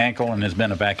in the ankle and has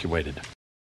been evacuated.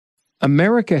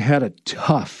 America had a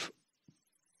tough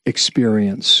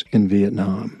experience in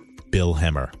Vietnam. Bill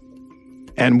Hemmer.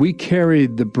 And we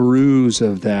carried the bruise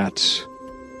of that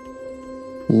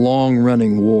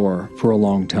long-running war for a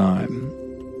long time.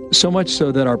 So much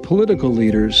so that our political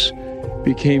leaders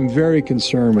became very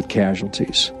concerned with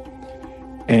casualties.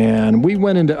 And we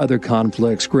went into other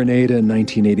conflicts. Grenada in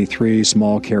 1983,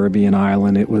 small Caribbean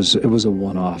island. It was a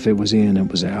one-off. It was in,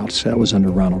 it was out. That was under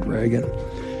Ronald Reagan.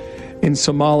 In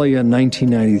Somalia in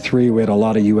 1993, we had a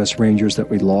lot of U.S. Rangers that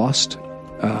we lost.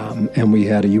 And we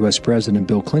had a U.S. President,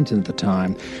 Bill Clinton at the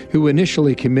time, who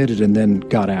initially committed and then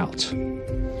got out.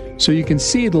 So you can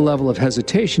see the level of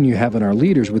hesitation you have in our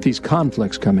leaders with these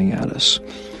conflicts coming at us.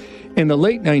 In the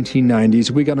late 1990s,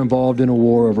 we got involved in a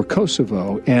war over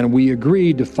Kosovo, and we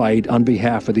agreed to fight on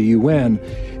behalf of the UN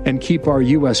and keep our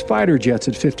U.S. fighter jets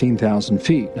at 15,000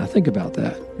 feet. Now think about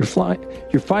that.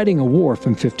 You're fighting a war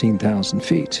from 15,000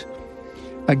 feet.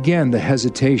 Again, the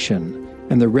hesitation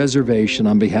and the reservation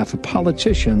on behalf of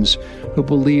politicians who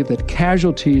believe that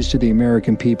casualties to the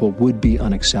American people would be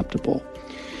unacceptable.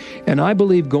 And I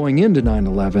believe going into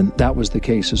 9/11, that was the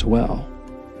case as well.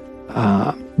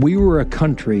 We were a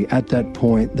country at that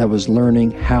point that was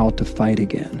learning how to fight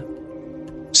again.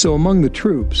 So among the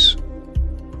troops,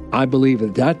 I believe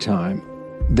at that time,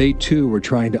 they too were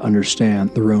trying to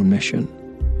understand their own mission.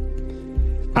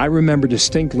 I remember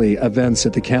distinctly events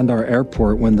at the Kandahar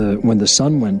airport when the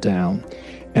sun went down,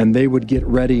 and they would get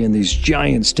ready in these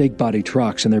giant stake body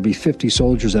trucks, and there'd be 50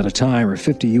 soldiers at a time or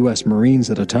 50 U.S. Marines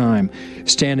at a time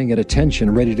standing at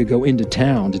attention, ready to go into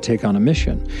town to take on a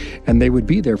mission. And they would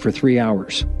be there for 3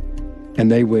 hours,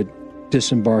 and they would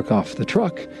disembark off the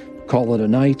truck, call it a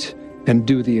night, and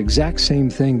do the exact same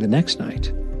thing the next night.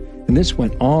 And this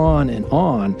went on,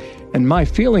 and my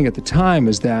feeling at the time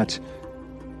is that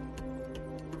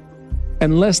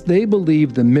unless they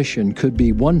believed the mission could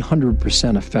be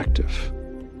 100% effective,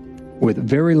 with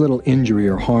very little injury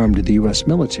or harm to the U.S.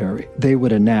 military, they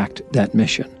would enact that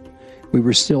mission. We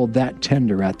were still that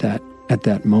tender at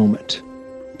that moment.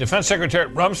 Defense Secretary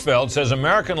Rumsfeld says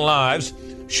American lives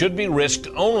should be risked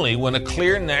only when a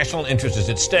clear national interest is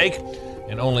at stake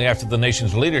and only after the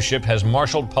nation's leadership has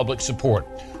marshaled public support.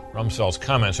 Rumsfeld's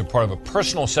comments are part of a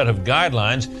personal set of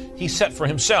guidelines he set for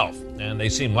himself, and they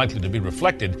seem likely to be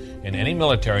reflected in any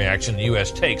military action the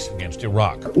U.S. takes against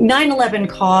Iraq. 9/11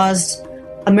 caused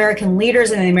American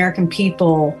leaders and the American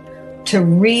people to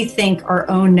rethink our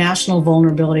own national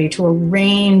vulnerability to a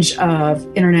range of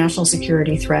international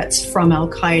security threats, from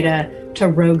al-Qaeda to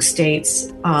rogue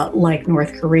states like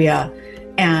North Korea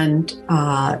and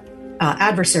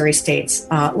adversary states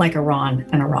like Iran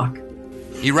and Iraq.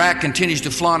 Iraq continues to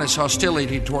flaunt its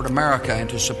hostility toward America and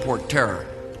to support terror.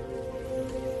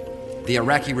 The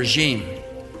Iraqi regime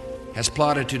has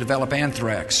plotted to develop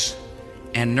anthrax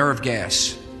and nerve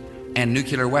gas and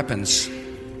nuclear weapons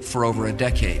for over a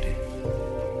decade.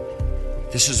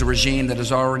 This is a regime that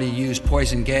has already used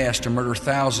poison gas to murder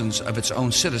thousands of its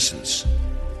own citizens,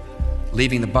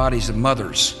 leaving the bodies of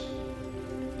mothers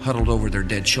huddled over their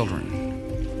dead children.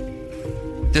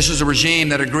 This is a regime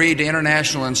that agreed to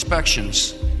international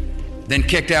inspections, then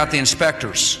kicked out the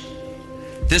inspectors.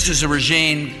 This is a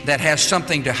regime that has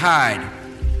something to hide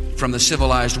from the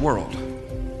civilized world.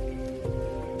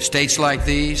 States like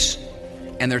these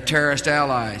and their terrorist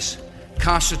allies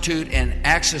constitute an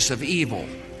axis of evil,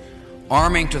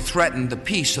 arming to threaten the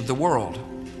peace of the world.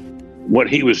 What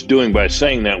he was doing by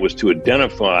saying that was to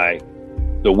identify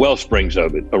the well springs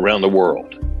of it around the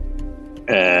world.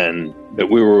 And that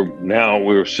we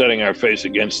were setting our face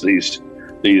against these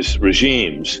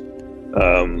regimes,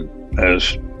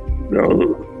 as you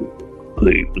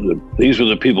know, these were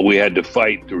the people we had to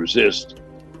fight, to resist,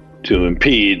 to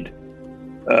impede,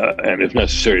 and if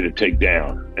necessary, to take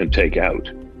down and take out.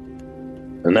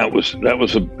 And that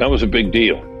was a big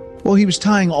deal. Well, he was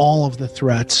tying all of the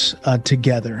threats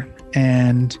together,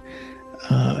 and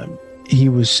he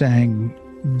was saying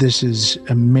this is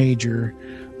a major,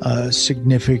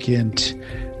 significant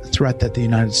threat that the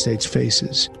United States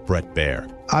faces. Bret Baier.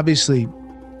 Obviously,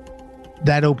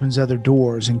 that opens other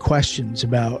doors and questions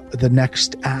about the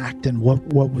next act and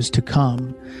what was to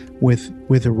come with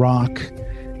Iraq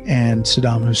and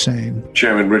Saddam Hussein.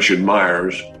 Chairman Richard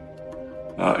Myers,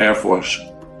 Air Force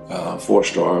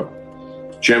 4-star,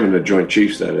 chairman of the Joint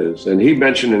Chiefs, that is, and he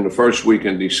mentioned in the first week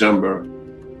in December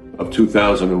of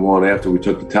 2001, after we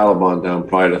took the Taliban down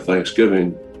prior to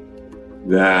Thanksgiving,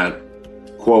 that,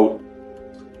 quote,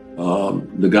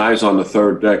 the guys on the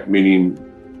third deck, meaning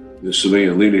the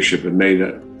civilian leadership, had made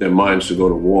their minds to go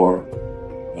to war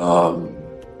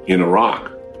in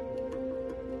Iraq.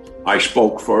 I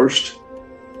spoke first.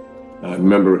 I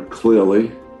remember it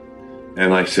clearly.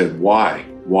 And I said, why?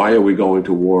 Why are we going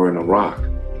to war in Iraq?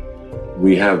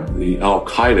 We have the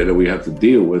al-Qaeda that we have to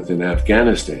deal with in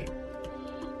Afghanistan.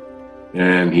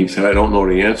 And he said, I don't know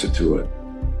the answer to it.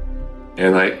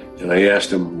 And I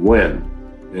asked him when,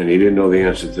 and he didn't know the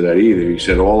answer to that either. He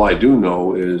said, all I do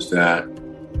know is that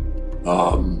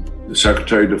the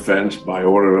Secretary of Defense, by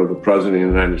order of the President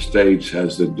of the United States,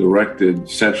 has directed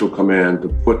Central Command to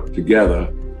put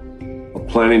together a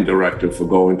planning directive for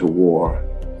going to war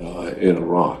in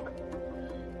Iraq.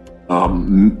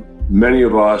 Many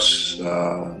of us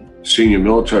senior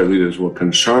military leaders were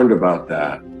concerned about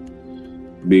that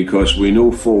because we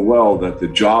knew full well that the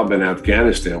job in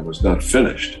Afghanistan was not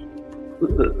finished.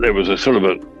 There was a sort of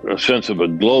a sense of a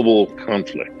global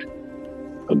conflict,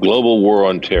 a global war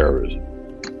on terrorism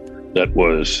that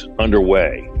was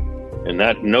underway. And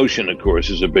that notion, of course,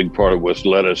 is a big part of what's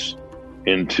led us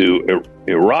into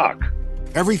Iraq.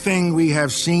 Everything we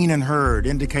have seen and heard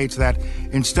indicates that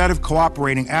instead of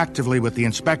cooperating actively with the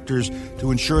inspectors to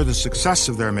ensure the success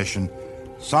of their mission,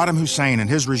 Saddam Hussein and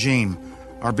his regime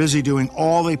are busy doing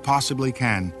all they possibly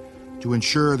can to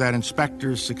ensure that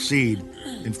inspectors succeed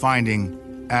in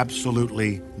finding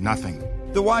absolutely nothing.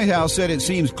 The White House said it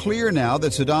seems clear now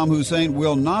that Saddam Hussein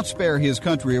will not spare his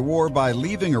country a war by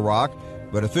leaving Iraq,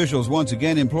 but officials once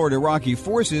again implored Iraqi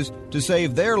forces to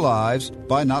save their lives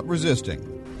by not resisting.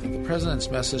 I think the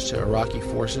president's message to Iraqi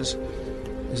forces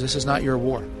is this is not your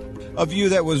war. A view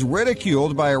that was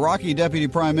ridiculed by Iraqi Deputy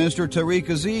Prime Minister Tariq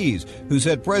Aziz, who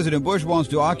said President Bush wants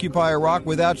to occupy Iraq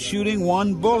without shooting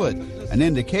one bullet. An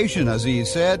indication, Aziz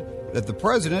said, that the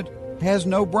president has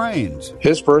no brains.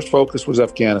 His first focus was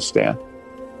Afghanistan.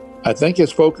 I think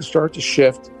his focus started to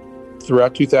shift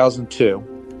throughout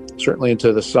 2002, certainly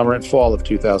into the summer and fall of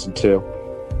 2002,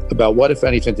 about what, if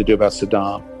anything, to do about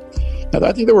Saddam. Now,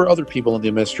 I think there were other people in the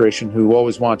administration who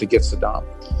always wanted to get Saddam.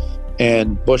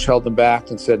 And Bush held them back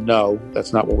and said, no,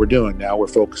 that's not what we're doing now. We're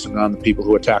focusing on the people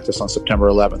who attacked us on September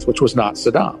 11th, which was not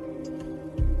Saddam.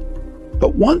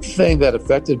 But one thing that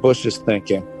affected Bush's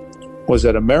thinking was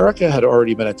that America had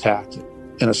already been attacked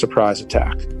in a surprise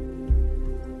attack.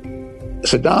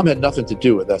 Saddam had nothing to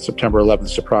do with that September 11th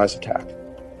surprise attack.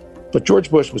 But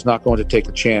George Bush was not going to take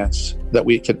a chance that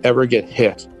we could ever get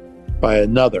hit by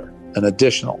an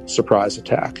additional surprise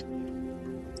attack.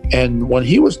 And when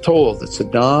he was told that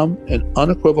Saddam, in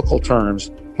unequivocal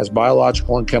terms, has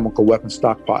biological and chemical weapon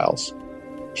stockpiles,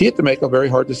 he had to make a very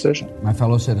hard decision. My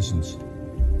fellow citizens,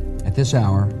 at this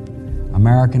hour,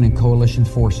 American and coalition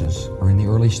forces are in the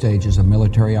early stages of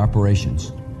military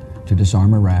operations to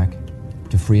disarm Iraq,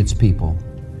 to free its people,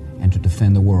 and to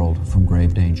defend the world from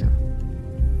grave danger.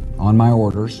 On my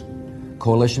orders,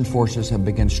 coalition forces have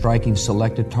begun striking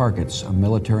selected targets of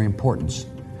military importance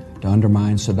to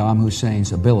undermine Saddam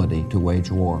Hussein's ability to wage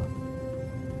war.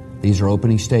 These are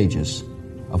opening stages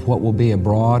of what will be a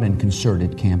broad and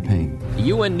concerted campaign.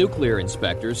 UN nuclear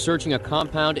inspectors searching a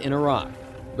compound in Iraq,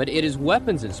 but it is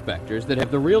weapons inspectors that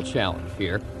have the real challenge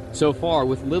here, so far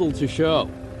with little to show.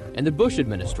 And the Bush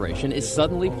administration is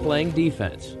suddenly playing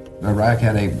defense. Iraq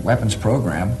had a weapons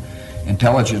program.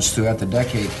 Intelligence throughout the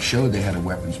decade showed they had a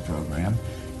weapons program.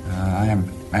 I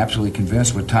am absolutely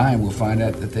convinced with time we'll find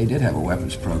out that they did have a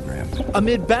weapons program.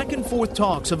 Amid back and forth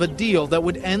talks of a deal that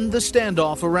would end the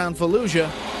standoff around Fallujah,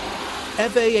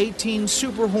 FA-18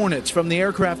 Super Hornets from the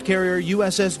aircraft carrier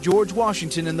USS George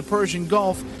Washington in the Persian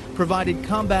Gulf provided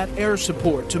combat air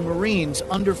support to Marines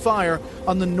under fire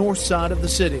on the north side of the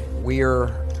city. We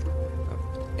are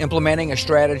implementing a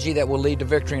strategy that will lead to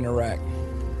victory in Iraq.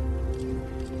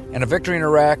 And a victory in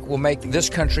Iraq will make this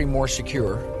country more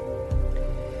secure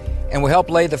and will help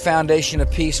lay the foundation of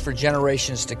peace for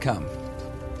generations to come.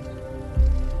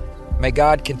 May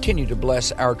God continue to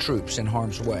bless our troops in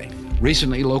harm's way.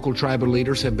 Recently, local tribal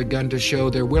leaders have begun to show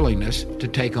their willingness to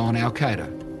take on al-Qaeda.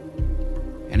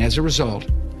 And as a result,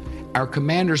 our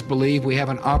commanders believe we have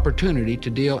an opportunity to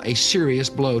deal a serious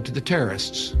blow to the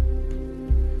terrorists.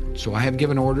 So I have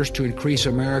given orders to increase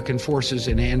American forces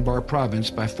in Anbar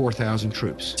province by 4,000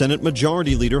 troops. Senate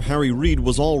Majority Leader Harry Reid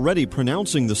was already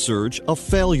pronouncing the surge a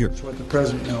failure. That's what the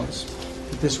president knows,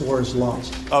 that this war is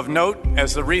lost. Of note,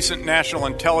 as the recent National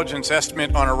Intelligence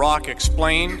Estimate on Iraq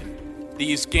explained,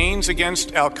 these gains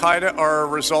against al-Qaeda are a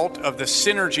result of the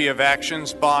synergy of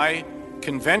actions by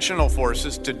conventional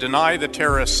forces to deny the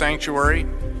terrorist sanctuary,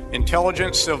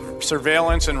 intelligence,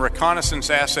 surveillance, and reconnaissance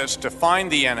assets to find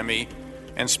the enemy,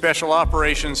 and special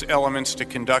operations elements to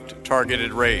conduct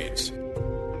targeted raids.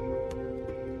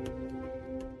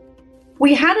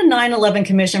 We had a 9/11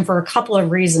 commission for a couple of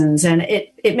reasons, and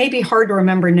it may be hard to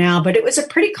remember now, but it was a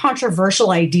pretty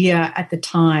controversial idea at the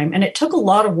time, and it took a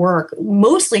lot of work,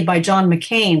 mostly by John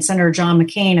McCain, Senator John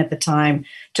McCain at the time,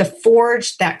 to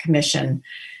forge that commission.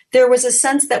 There was a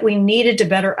sense that we needed to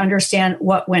better understand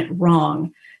what went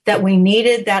wrong, that we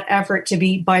needed that effort to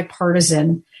be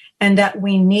bipartisan, and that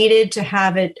we needed to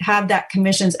have that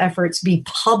commission's efforts be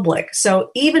public. So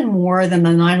even more than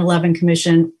the 9/11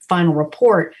 Commission final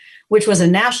report, which was a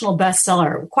national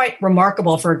bestseller, quite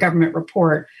remarkable for a government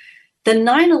report, the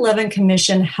 9/11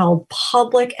 Commission held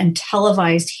public and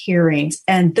televised hearings,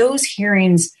 and those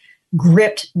hearings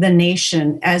gripped the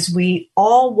nation as we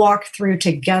all walked through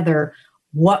together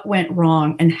what went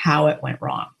wrong and how it went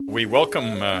wrong. We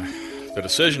welcome the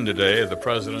decision today of the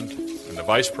President and the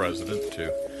Vice President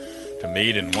to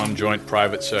meet in one joint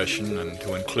private session and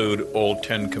to include all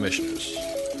 10 commissioners.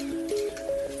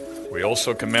 We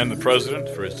also commend the President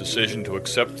for his decision to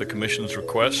accept the Commission's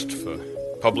request for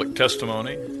public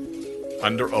testimony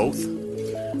under oath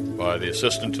by the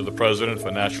Assistant to the President for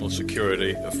National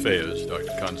Security Affairs,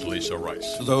 Dr. Condoleezza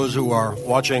Rice. To those who are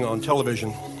watching on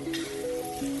television,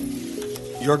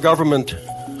 your government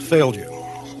failed you.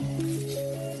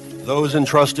 Those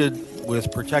entrusted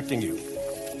with protecting you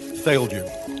failed you.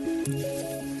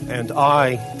 And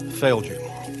I failed you.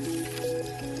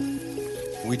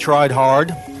 We tried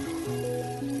hard,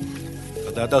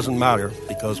 but that doesn't matter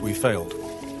because we failed.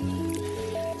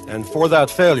 And for that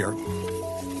failure,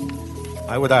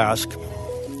 I would ask,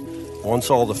 once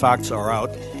all the facts are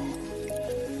out,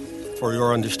 for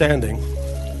your understanding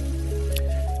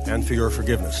and for your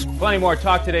forgiveness. Plenty more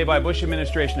talk today by Bush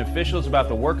administration officials about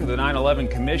the work of the 9/11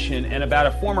 Commission and about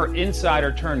a former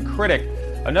insider turned critic.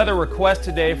 Another request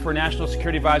today for National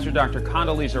Security Advisor Dr.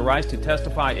 Condoleezza Rice to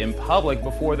testify in public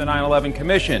before the 9/11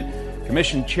 Commission.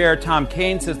 Commission Chair Tom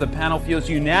Kean says the panel feels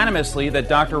unanimously that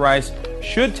Dr. Rice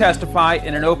should testify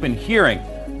in an open hearing.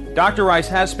 Dr. Rice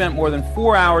has spent more than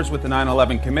 4 hours with the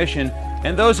 9/11 Commission,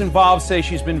 and those involved say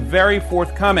she's been very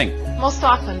forthcoming. Most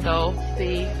often, though,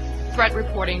 the threat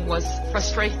reporting was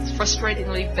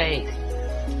frustratingly vague.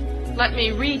 Let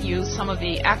me read you some of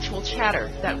the actual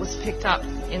chatter that was picked up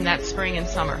in that spring and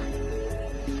summer.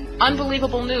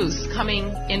 Unbelievable news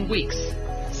coming in weeks,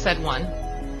 said one.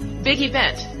 Big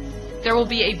event. There will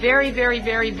be a very, very,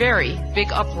 very, very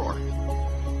big uproar.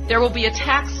 There will be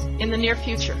attacks in the near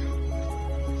future.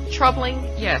 Troubling,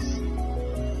 yes.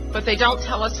 But they don't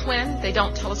tell us when, they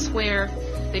don't tell us where,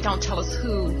 they don't tell us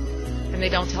who, and they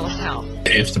don't tell us how.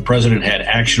 If the president had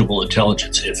actionable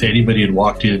intelligence, if anybody had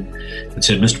walked in and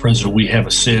said, Mr. President, we have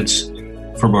a sense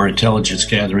from our intelligence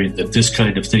gathering that this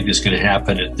kind of thing is going to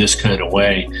happen in this kind of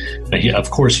way, of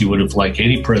course he would have, like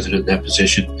any president in that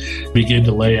position, begin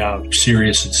to lay out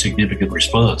serious and significant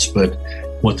response. But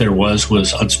what there was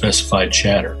unspecified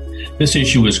chatter. This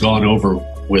issue was gone over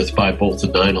with by both the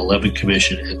 9/11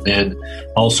 Commission and then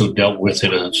also dealt with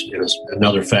in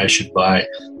another fashion by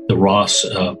the Ross,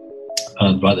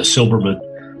 by the Silberman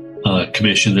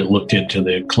Commission that looked into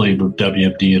the claim of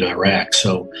WMD in Iraq.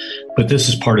 But this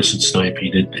is partisan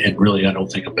sniping, and really I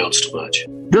don't think amounts to much.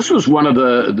 This was one of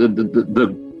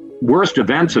the worst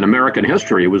events in American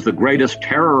history. It was the greatest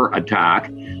terror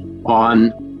attack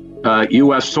on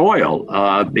U.S. soil.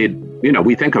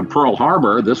 We think of Pearl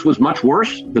Harbor. This was much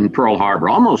worse than Pearl Harbor.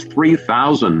 Almost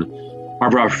 3,000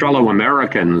 of our fellow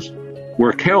Americans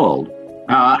were killed.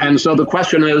 And so the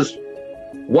question is,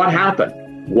 what happened?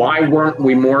 Why weren't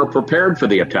we more prepared for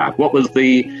the attack? What was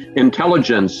the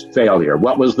intelligence failure?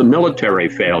 What was the military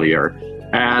failure?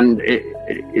 And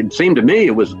it seemed to me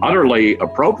it was utterly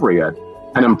appropriate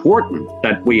and important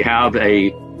that we have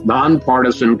a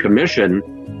nonpartisan commission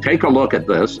take a look at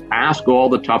this, ask all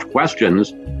the tough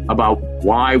questions about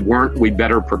why weren't we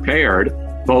better prepared,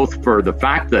 both for the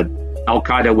fact that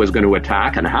Al-Qaeda was going to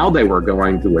attack and how they were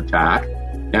going to attack,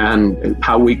 and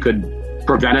how we could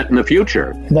prevent it in the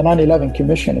future. The 9/11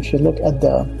 Commission, if you look at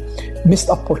the missed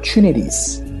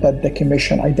opportunities that the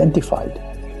Commission identified,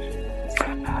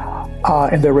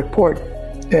 in the report,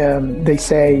 they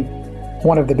say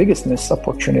one of the biggest missed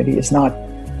opportunity is not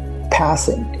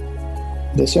passing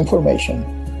this information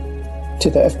to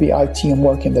the FBI team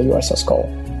working the USS Cole.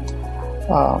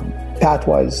 That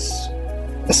was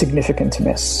a significant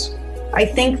miss. I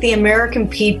think the American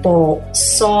people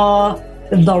saw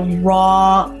the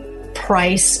raw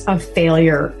price of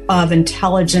failure of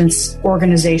intelligence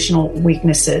organizational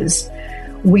weaknesses.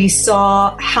 We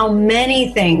saw how many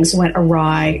things went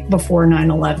awry before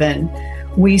 9/11.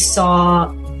 We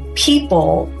saw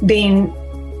people being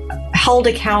held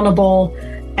accountable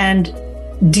and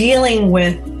dealing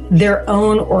with their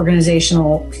own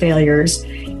organizational failures.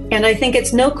 And I think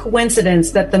it's no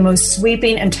coincidence that the most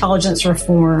sweeping intelligence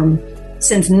reform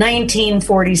since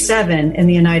 1947 in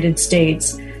the United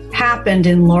States happened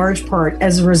in large part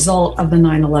as a result of the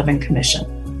 9/11 Commission.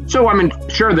 So,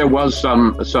 sure, there was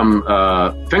some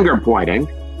finger pointing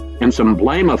and some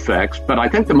blame effects, but I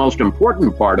think the most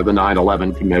important part of the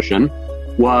 9/11 Commission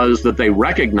was that they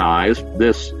recognized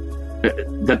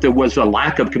that there was a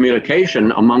lack of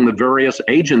communication among the various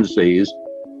agencies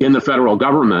in the federal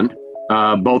government,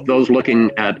 both those looking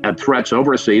at threats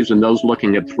overseas and those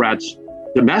looking at threats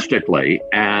domestically,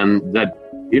 and that,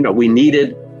 we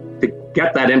needed to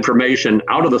get that information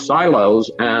out of the silos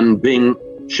and being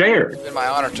shared. It's been my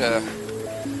honor to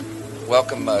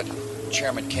welcome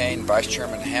Chairman Kaine, Vice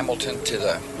Chairman Hamilton to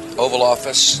the Oval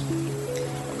Office.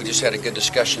 We just had a good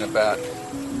discussion about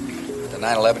the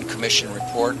 9/11 Commission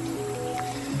report.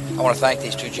 I want to thank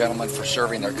these two gentlemen for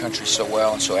serving their country so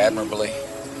well and so admirably.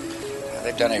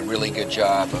 They've done a really good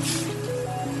job of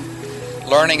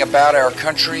learning about our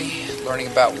country, learning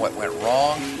about what went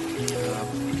wrong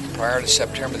prior to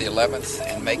September the 11th,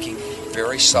 and making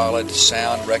very solid,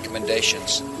 sound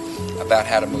recommendations about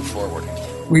how to move forward.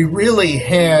 We really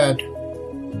had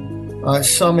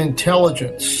some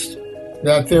intelligence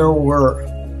that there were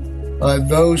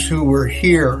those who were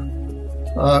here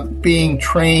being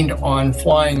trained on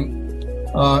flying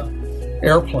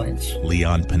airplanes.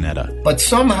 Leon Panetta. But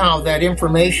somehow that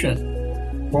information,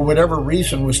 for whatever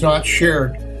reason, was not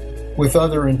shared with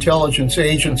other intelligence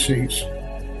agencies.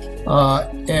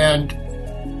 And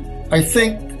I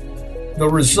think the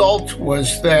result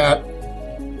was that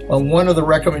one of the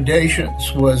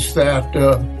recommendations was that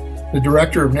the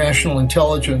Director of National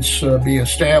Intelligence be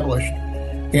established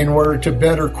in order to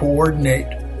better coordinate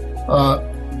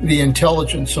the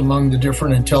intelligence among the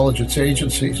different intelligence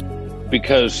agencies.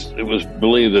 Because it was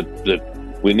believed that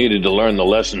we needed to learn the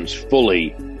lessons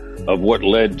fully of what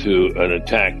led to an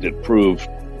attack that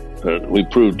we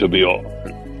proved to be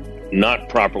not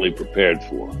properly prepared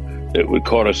for, that would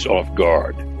caught us off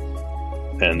guard,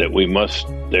 and that we must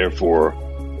therefore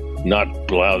not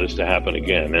allow this to happen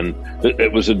again. And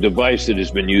it was a device that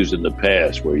has been used in the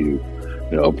past, where you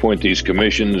appoint these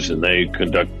commissions and they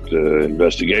conduct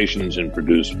investigations and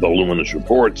produce voluminous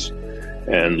reports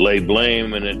and lay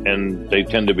blame, and they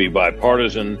tend to be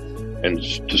bipartisan and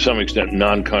to some extent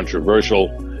non-controversial,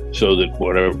 so that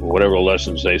whatever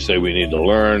lessons they say we need to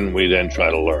learn, we then try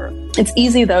to learn. It's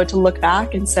easy, though, to look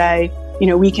back and say,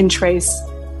 we can trace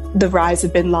the rise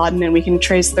of bin Laden and we can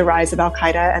trace the rise of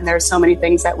al-Qaeda, and there are so many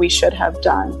things that we should have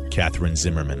done. Catherine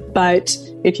Zimmerman. But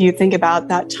if you think about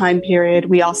that time period,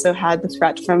 we also had the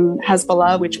threat from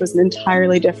Hezbollah, which was an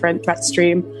entirely different threat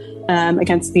stream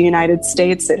against the United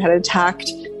States. It had attacked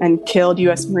and killed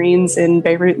U.S. Marines in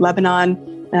Beirut, Lebanon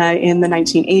in the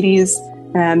 1980s.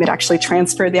 It actually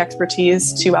transferred the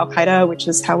expertise to al-Qaeda, which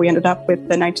is how we ended up with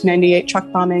the 1998 truck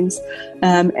bombings.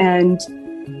 And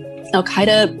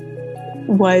al-Qaeda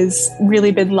was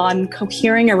really bin Laden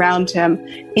cohering around him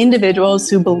individuals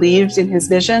who believed in his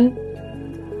vision,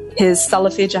 his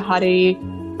Salafi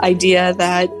jihadi idea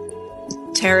that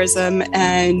terrorism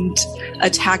and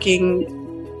attacking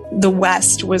the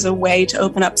West was a way to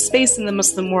open up space in the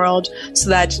Muslim world so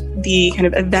that the kind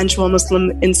of eventual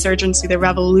Muslim insurgency, the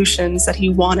revolutions that he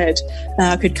wanted,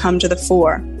 could come to the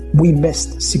fore. We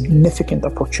missed significant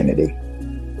opportunity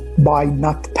by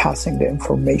not passing the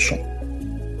information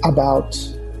about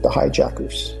the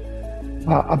hijackers,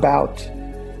 about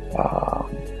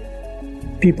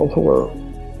people who were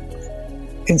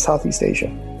in Southeast Asia,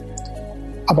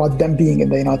 about them being in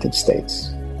the United States,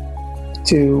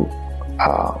 to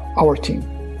our team,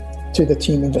 to the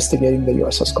team investigating the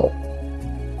USS Cole.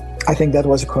 I think that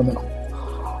was criminal.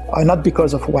 Not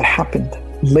because of what happened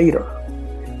later,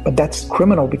 but that's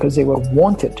criminal because they were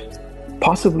wanted,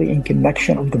 possibly in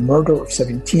connection with the murder of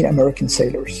 17 American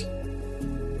sailors.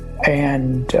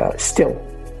 And still,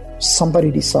 somebody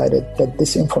decided that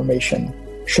this information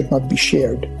should not be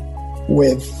shared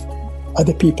with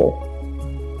other people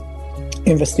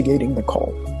investigating the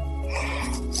call.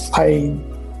 I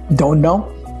don't know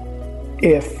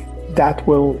if that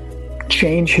will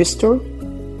change history,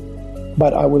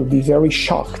 but I will be very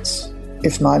shocked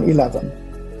if 9/11,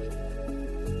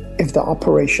 if the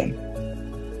operation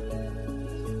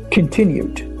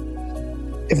continued,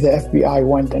 if the FBI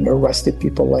went and arrested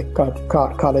people like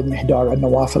Khalid Mihdar and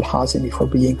Nawaf al-Hazmi for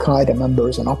being Qaeda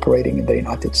members and operating in the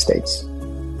United States.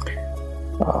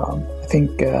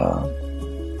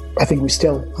 I think we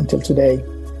still, until today,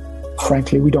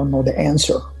 frankly, we don't know the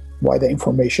answer why the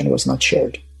information was not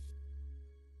shared.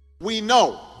 We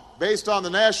know, based on the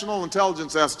national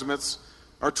intelligence estimates,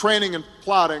 our training and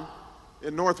plotting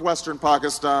in northwestern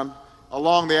Pakistan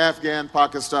along the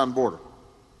Afghan-Pakistan border.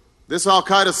 This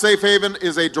al-Qaeda safe haven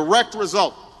is a direct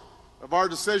result of our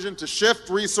decision to shift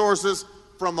resources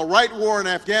from the right war in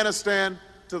Afghanistan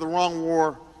to the wrong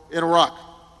war in Iraq.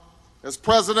 As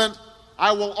president,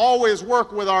 I will always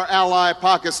work with our ally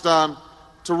Pakistan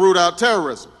to root out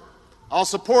terrorism. I'll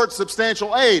support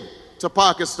substantial aid to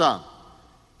Pakistan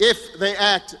if they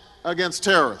act against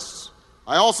terrorists.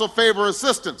 I also favor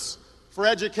assistance for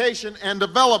education and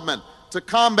development to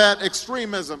combat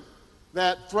extremism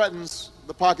that threatens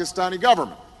the Pakistani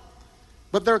government.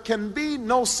 But there can be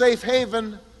no safe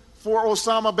haven for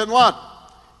Osama bin Laden,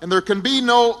 and there can be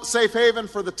no safe haven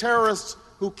for the terrorists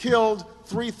who killed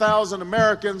 3,000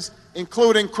 Americans,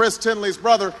 including Chris Tinley's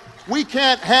brother. We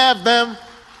can't have them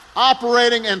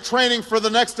operating and training for the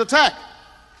next attack.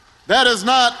 That is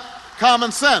not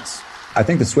common sense. I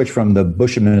think the switch from the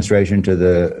Bush administration to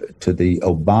the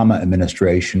Obama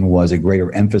administration was a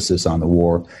greater emphasis on the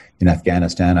war in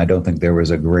Afghanistan. I don't think there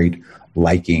was a great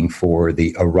liking for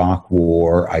the Iraq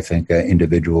war. I think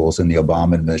individuals in the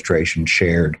Obama administration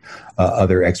shared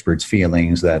other experts'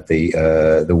 feelings that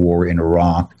the war in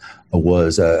Iraq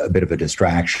was a bit of a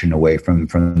distraction away from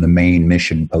the main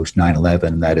mission post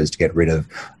 9/11, that is to get rid of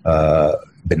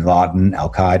bin Laden,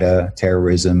 al-Qaeda,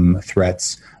 terrorism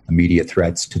threats, immediate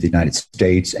threats to the United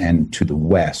States and to the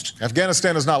West.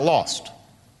 Afghanistan is not lost,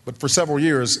 but for several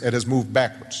years it has moved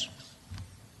backwards.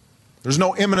 There's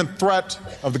no imminent threat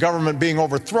of the government being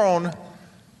overthrown,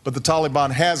 but the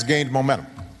Taliban has gained momentum.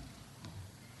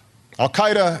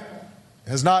 Al-Qaeda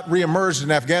has not reemerged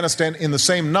in Afghanistan in the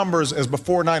same numbers as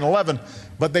before 9/11,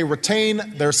 but they retain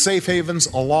their safe havens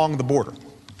along the border.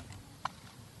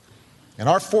 And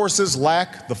our forces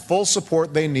lack the full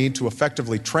support they need to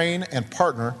effectively train and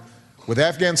partner with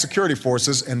Afghan security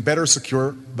forces and better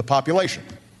secure the population.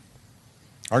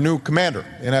 Our new commander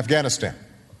in Afghanistan,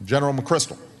 General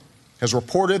McChrystal, has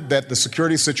reported that the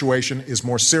security situation is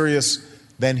more serious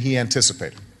than he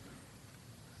anticipated.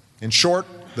 In short,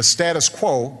 the status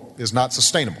quo is not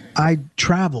sustainable. I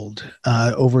traveled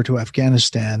over to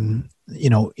Afghanistan,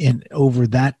 over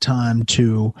that time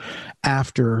to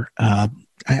after,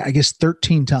 I guess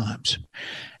 13 times.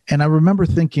 And I remember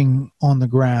thinking on the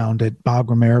ground at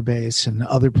Bagram Air Base and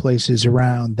other places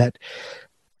around that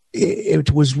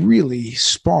it was really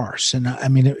sparse. And I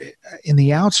mean, in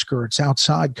the outskirts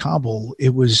outside Kabul,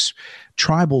 it was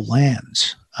tribal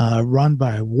lands run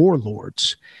by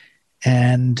warlords.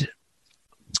 And,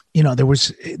 you know, there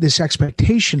was this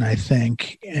expectation, I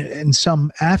think, in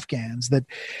some Afghans that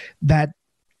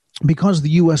because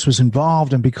the U.S. was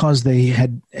involved and because they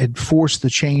had forced the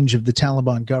change of the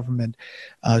Taliban government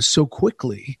so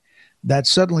quickly, that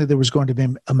suddenly there was going to be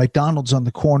a McDonald's on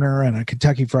the corner and a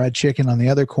Kentucky Fried Chicken on the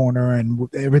other corner, and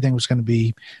everything was going to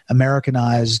be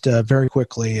Americanized very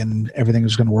quickly, and everything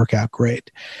was going to work out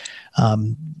great.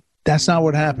 That's not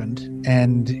what happened,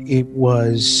 and it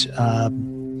was a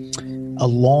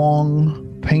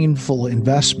long, painful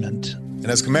investment. And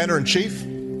as Commander-in-Chief,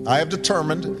 I have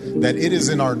determined that it is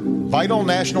in our vital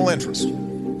national interest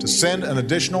to send an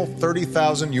additional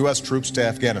 30,000 U.S. troops to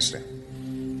Afghanistan.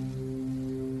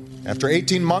 After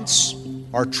 18 months,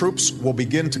 our troops will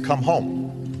begin to come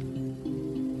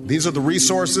home. These are the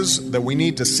resources that we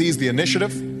need to seize the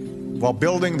initiative while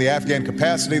building the Afghan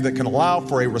capacity that can allow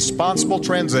for a responsible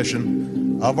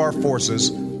transition of our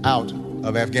forces out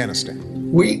of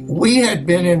Afghanistan. We had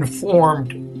been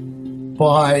informed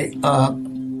by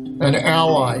an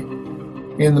ally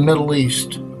in the Middle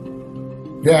East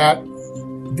that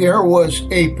there was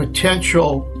a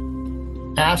potential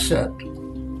asset,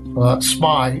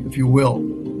 spy, if you will,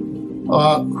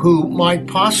 who might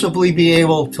possibly be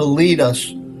able to lead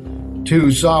us to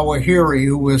Zawahiri,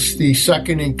 who was the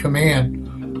second in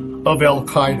command of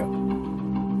Al-Qaeda.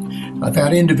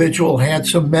 That individual had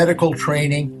some medical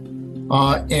training,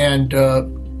 and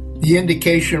the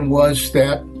indication was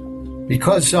that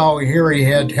because Zawahiri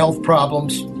had health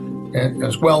problems,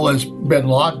 as well as bin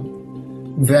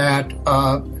Laden, that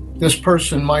this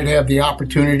person might have the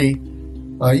opportunity,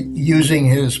 using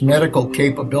his medical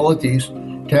capabilities,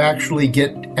 to actually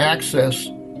get access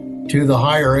to the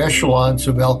higher echelons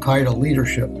of Al-Qaeda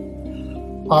leadership.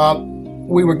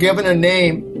 We were given a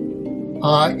name,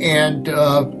 and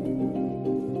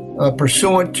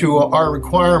pursuant to our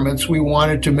requirements, we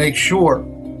wanted to make sure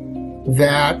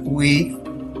that we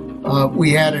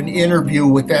had an interview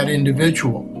with that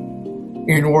individual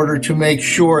in order to make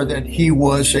sure that he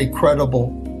was a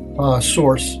credible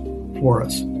source for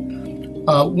us.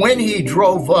 When he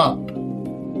drove up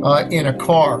in a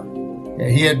car,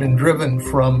 he had been driven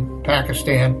from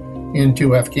Pakistan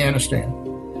into Afghanistan.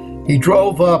 He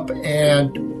drove up,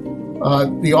 and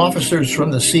the officers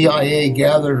from the CIA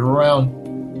gathered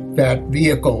around that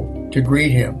vehicle to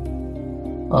greet him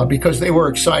because they were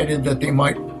excited that they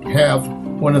might have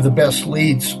one of the best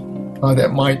leads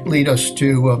that might lead us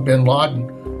to bin Laden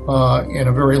in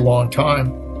a very long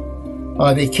time.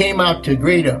 They came out to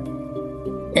greet him.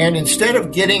 And instead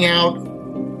of getting out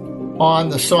on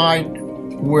the side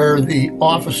where the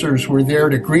officers were there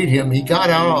to greet him, he got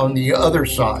out on the other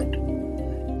side.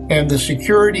 And the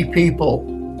security people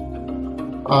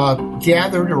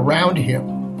gathered around him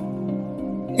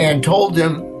and told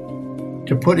him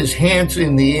to put his hands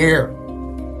in the air.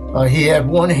 He had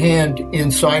one hand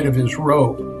inside of his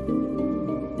robe.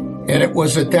 And it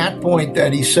was at that point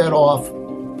that he set off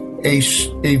a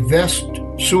vest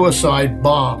suicide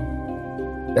bomb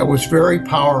that was very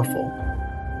powerful,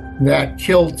 that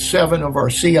killed 7 of our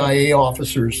CIA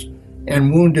officers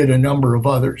and wounded a number of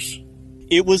others.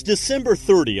 It was December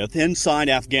 30th inside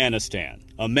Afghanistan.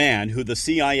 A man who the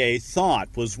CIA thought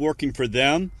was working for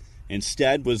them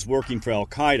instead was working for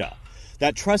Al-Qaeda.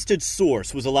 That trusted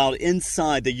source was allowed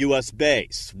inside the U.S.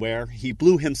 base, where he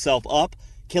blew himself up,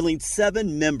 killing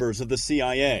 7 members of the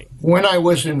CIA. When I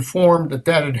was informed that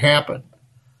that had happened,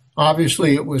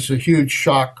 obviously it was a huge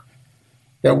shock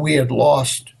that we had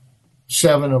lost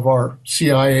 7 of our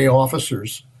CIA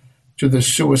officers to the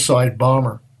suicide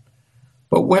bomber.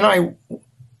 But when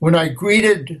I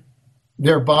greeted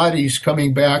their bodies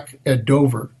coming back at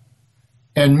Dover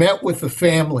and met with the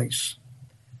families,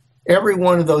 every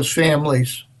one of those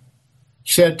families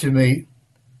said to me,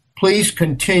 please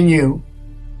continue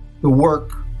the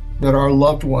work that our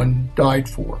loved one died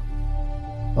for,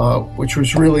 which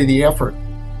was really the effort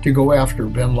to go after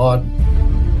bin Laden.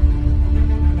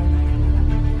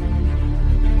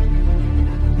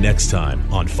 Next time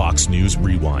on Fox News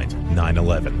Rewind,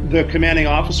 9/11. The commanding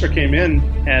officer came in,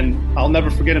 and I'll never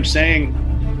forget him saying,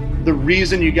 the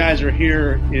reason you guys are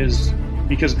here is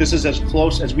because this is as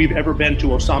close as we've ever been to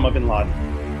Osama bin Laden.